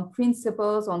say, on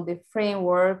principles, on the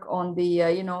framework, on the,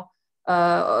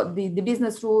 the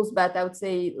business rules, but I would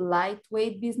say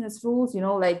lightweight business rules, you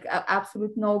know, like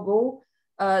absolute no-go.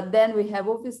 Then we have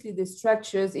obviously the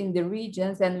structures in the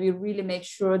regions, and we really make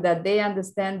sure that they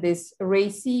understand this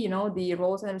RACI, you know, the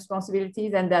roles and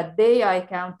responsibilities, and that they are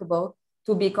accountable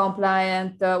to be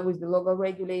compliant with the local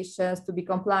regulations, to be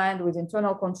compliant with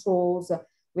internal controls.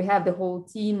 We have the whole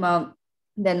team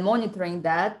then monitoring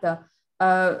that.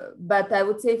 But I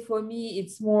would say for me,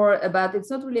 it's more about, it's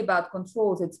not really about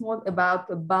controls, it's more about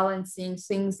balancing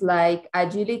things like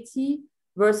agility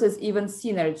versus even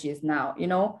synergies now. You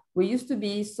know, we used to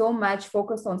be so much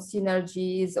focused on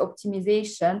synergies,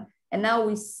 optimization, and now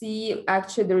we see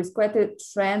actually there is quite a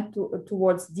trend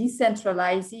towards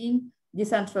decentralization.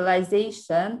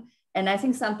 And I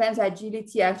think sometimes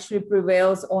agility actually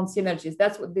prevails on synergies.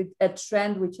 That's what a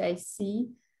trend which I see.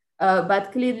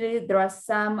 But clearly there are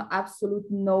some absolute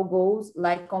no-goes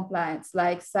like compliance,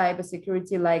 like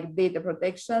cybersecurity, like data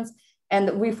protections.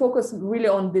 And we focus really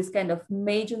on this kind of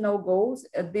major no-goes.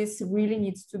 This really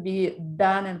needs to be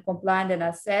done and compliant and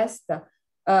assessed.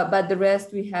 But the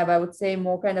rest we have, I would say,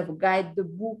 more kind of guide the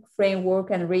book framework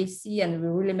and RACI, and we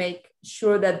really make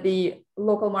sure that the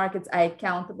local markets are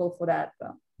accountable for that.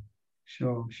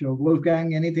 Sure.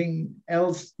 Wolfgang, anything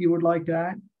else you would like to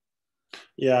add?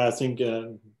 Yeah, I think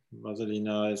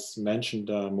Vasilina has mentioned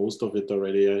most of it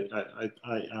already.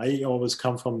 I always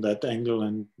come from that angle,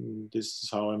 and this is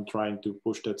how I'm trying to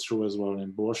push that through as well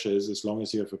in Porsche. Is as long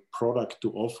as you have a product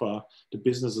to offer, the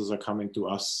businesses are coming to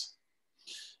us.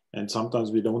 And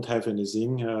sometimes we don't have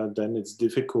anything, then it's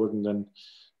difficult, and then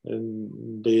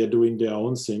they are doing their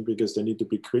own thing because they need to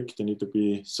be quick, they need to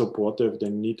be supportive, they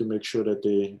need to make sure that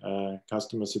they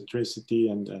customer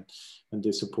centricity and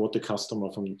they support the customer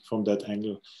from that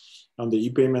angle. On the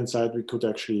e-payment side, we could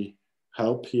actually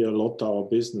help here a lot our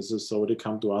businesses, so they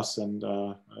come to us, and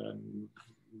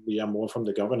we are more from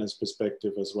the governance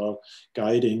perspective as well,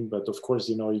 guiding. But of course,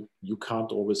 you know, you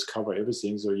can't always cover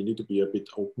everything, so you need to be a bit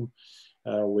open,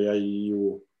 where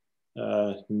you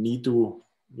need to,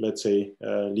 let's say,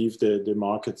 leave the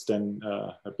markets then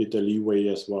a bit of leeway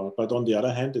as well. But on the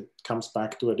other hand, it comes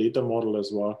back to a data model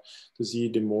as well, to see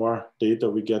the more data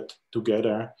we get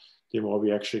together, the more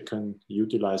we actually can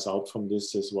utilize out from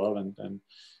this as well,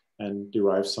 and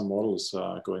derive some models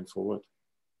going forward.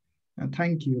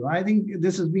 Thank you. I think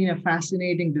this has been a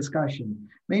fascinating discussion.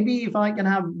 Maybe if I can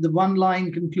have the one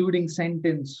line concluding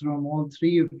sentence from all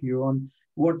three of you on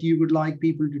what you would like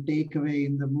people to take away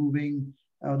in the moving,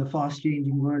 the fast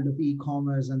changing world of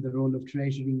e-commerce and the role of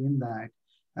treasury in that.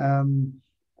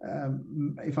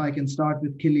 If I can start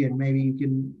with Kilian, maybe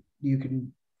you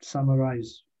can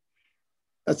summarize.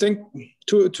 I think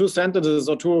two sentences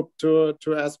or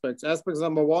two aspects. Aspect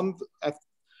number one,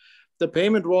 the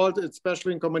payment world,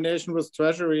 especially in combination with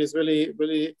treasury, is really,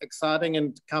 really exciting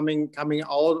and coming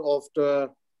out of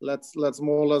the let's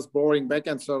more or less boring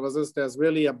backend services. There's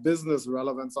really a business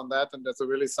relevance on that, and that's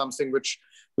really something which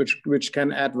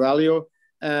can add value.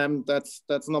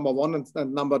 That's number one,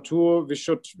 and number two, we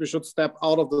should step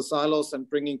out of the silos and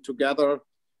bringing together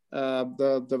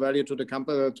the value to the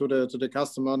company, to the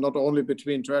customer, not only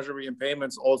between treasury and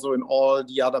payments, also in all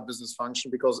the other business function,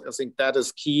 because I think that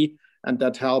is key, and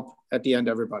that help at the end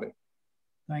everybody.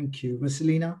 Thank you.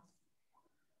 Vasilina?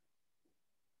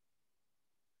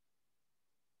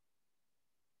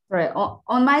 Right.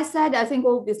 On my side, I think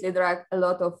obviously there are a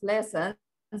lot of lessons,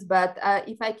 but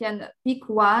if I can pick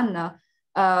one,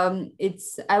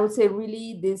 it's, I would say,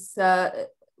 really this,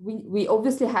 we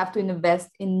obviously have to invest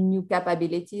in new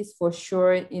capabilities for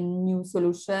sure, in new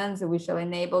solutions which shall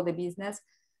enable the business.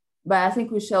 But I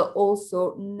think we shall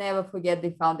also never forget the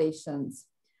foundations,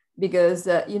 because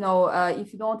if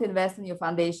you don't invest in your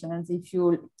foundations, if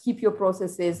you keep your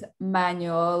processes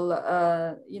manual,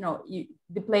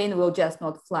 the plane will just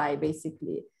not fly,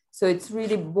 basically. So it's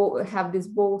really have these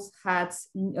both hats,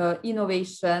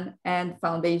 innovation and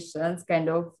foundations kind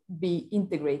of be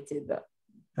integrated.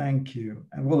 Thank you.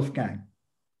 And Wolfgang?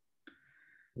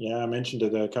 Yeah, I mentioned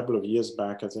it a couple of years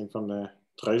back. I think from the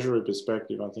treasury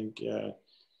perspective, I think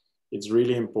it's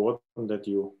really important that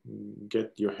you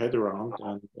get your head around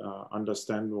and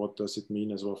understand what does it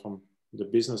mean as well from the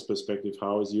business perspective,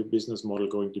 how is your business model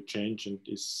going to change, and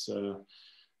is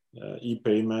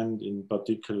e-payment in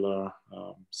particular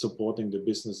supporting the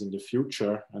business in the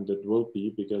future? And that will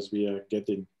be, because we are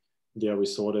getting there. We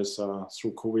saw this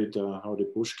through COVID, how the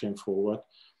push came forward,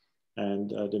 and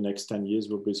the next 10 years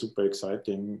will be super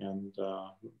exciting. And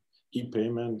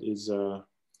e-payment is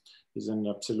an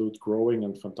absolute growing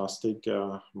and fantastic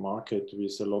market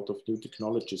with a lot of new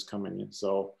technologies coming in.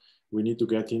 So we need to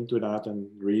get into that and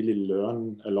really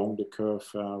learn along the curve.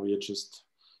 We are just,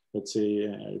 let's say,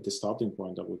 at the starting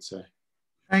point, I would say.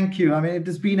 Thank you. I mean, it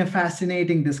has been a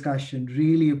fascinating discussion.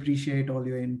 Really appreciate all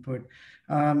your input.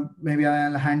 Maybe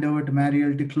I'll hand over to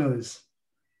Mariel to close.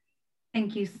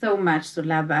 Thank you so much,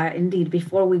 Sulabh. Indeed,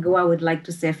 before we go, I would like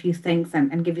to say a few things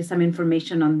and give you some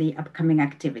information on the upcoming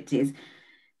activities.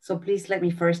 So please let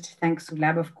me first thank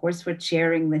Sulabh, of course, for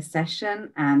chairing this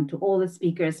session, and to all the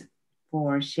speakers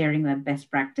for sharing their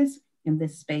best practice in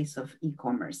this space of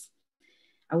e-commerce.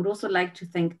 I would also like to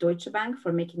thank Deutsche Bank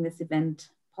for making this event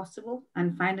possible.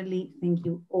 And finally, thank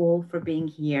you all for being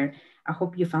here. I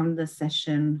hope you found this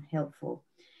session helpful.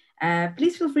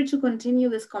 Please feel free to continue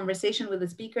this conversation with the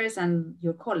speakers and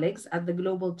your colleagues at the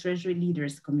Global Treasury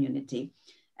Leaders community.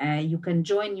 You can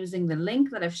join using the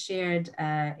link that I've shared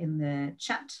in the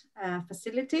chat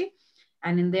facility.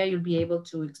 And in there, you'll be able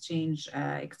to exchange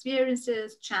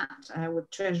experiences, chat with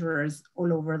treasurers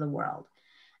all over the world,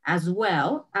 as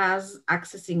well as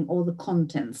accessing all the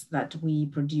contents that we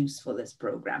produce for this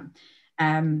program.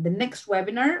 The next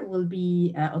webinar will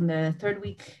be on the third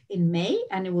week in May,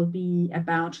 and it will be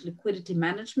about liquidity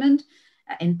management,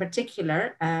 in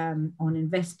particular on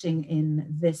investing in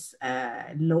this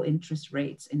low interest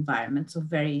rates environment. So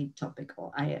very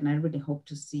topical, and I really hope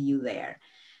to see you there.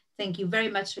 Thank you very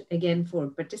much again for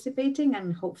participating,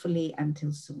 and hopefully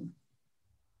until soon.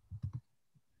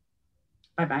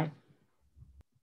 Bye-bye.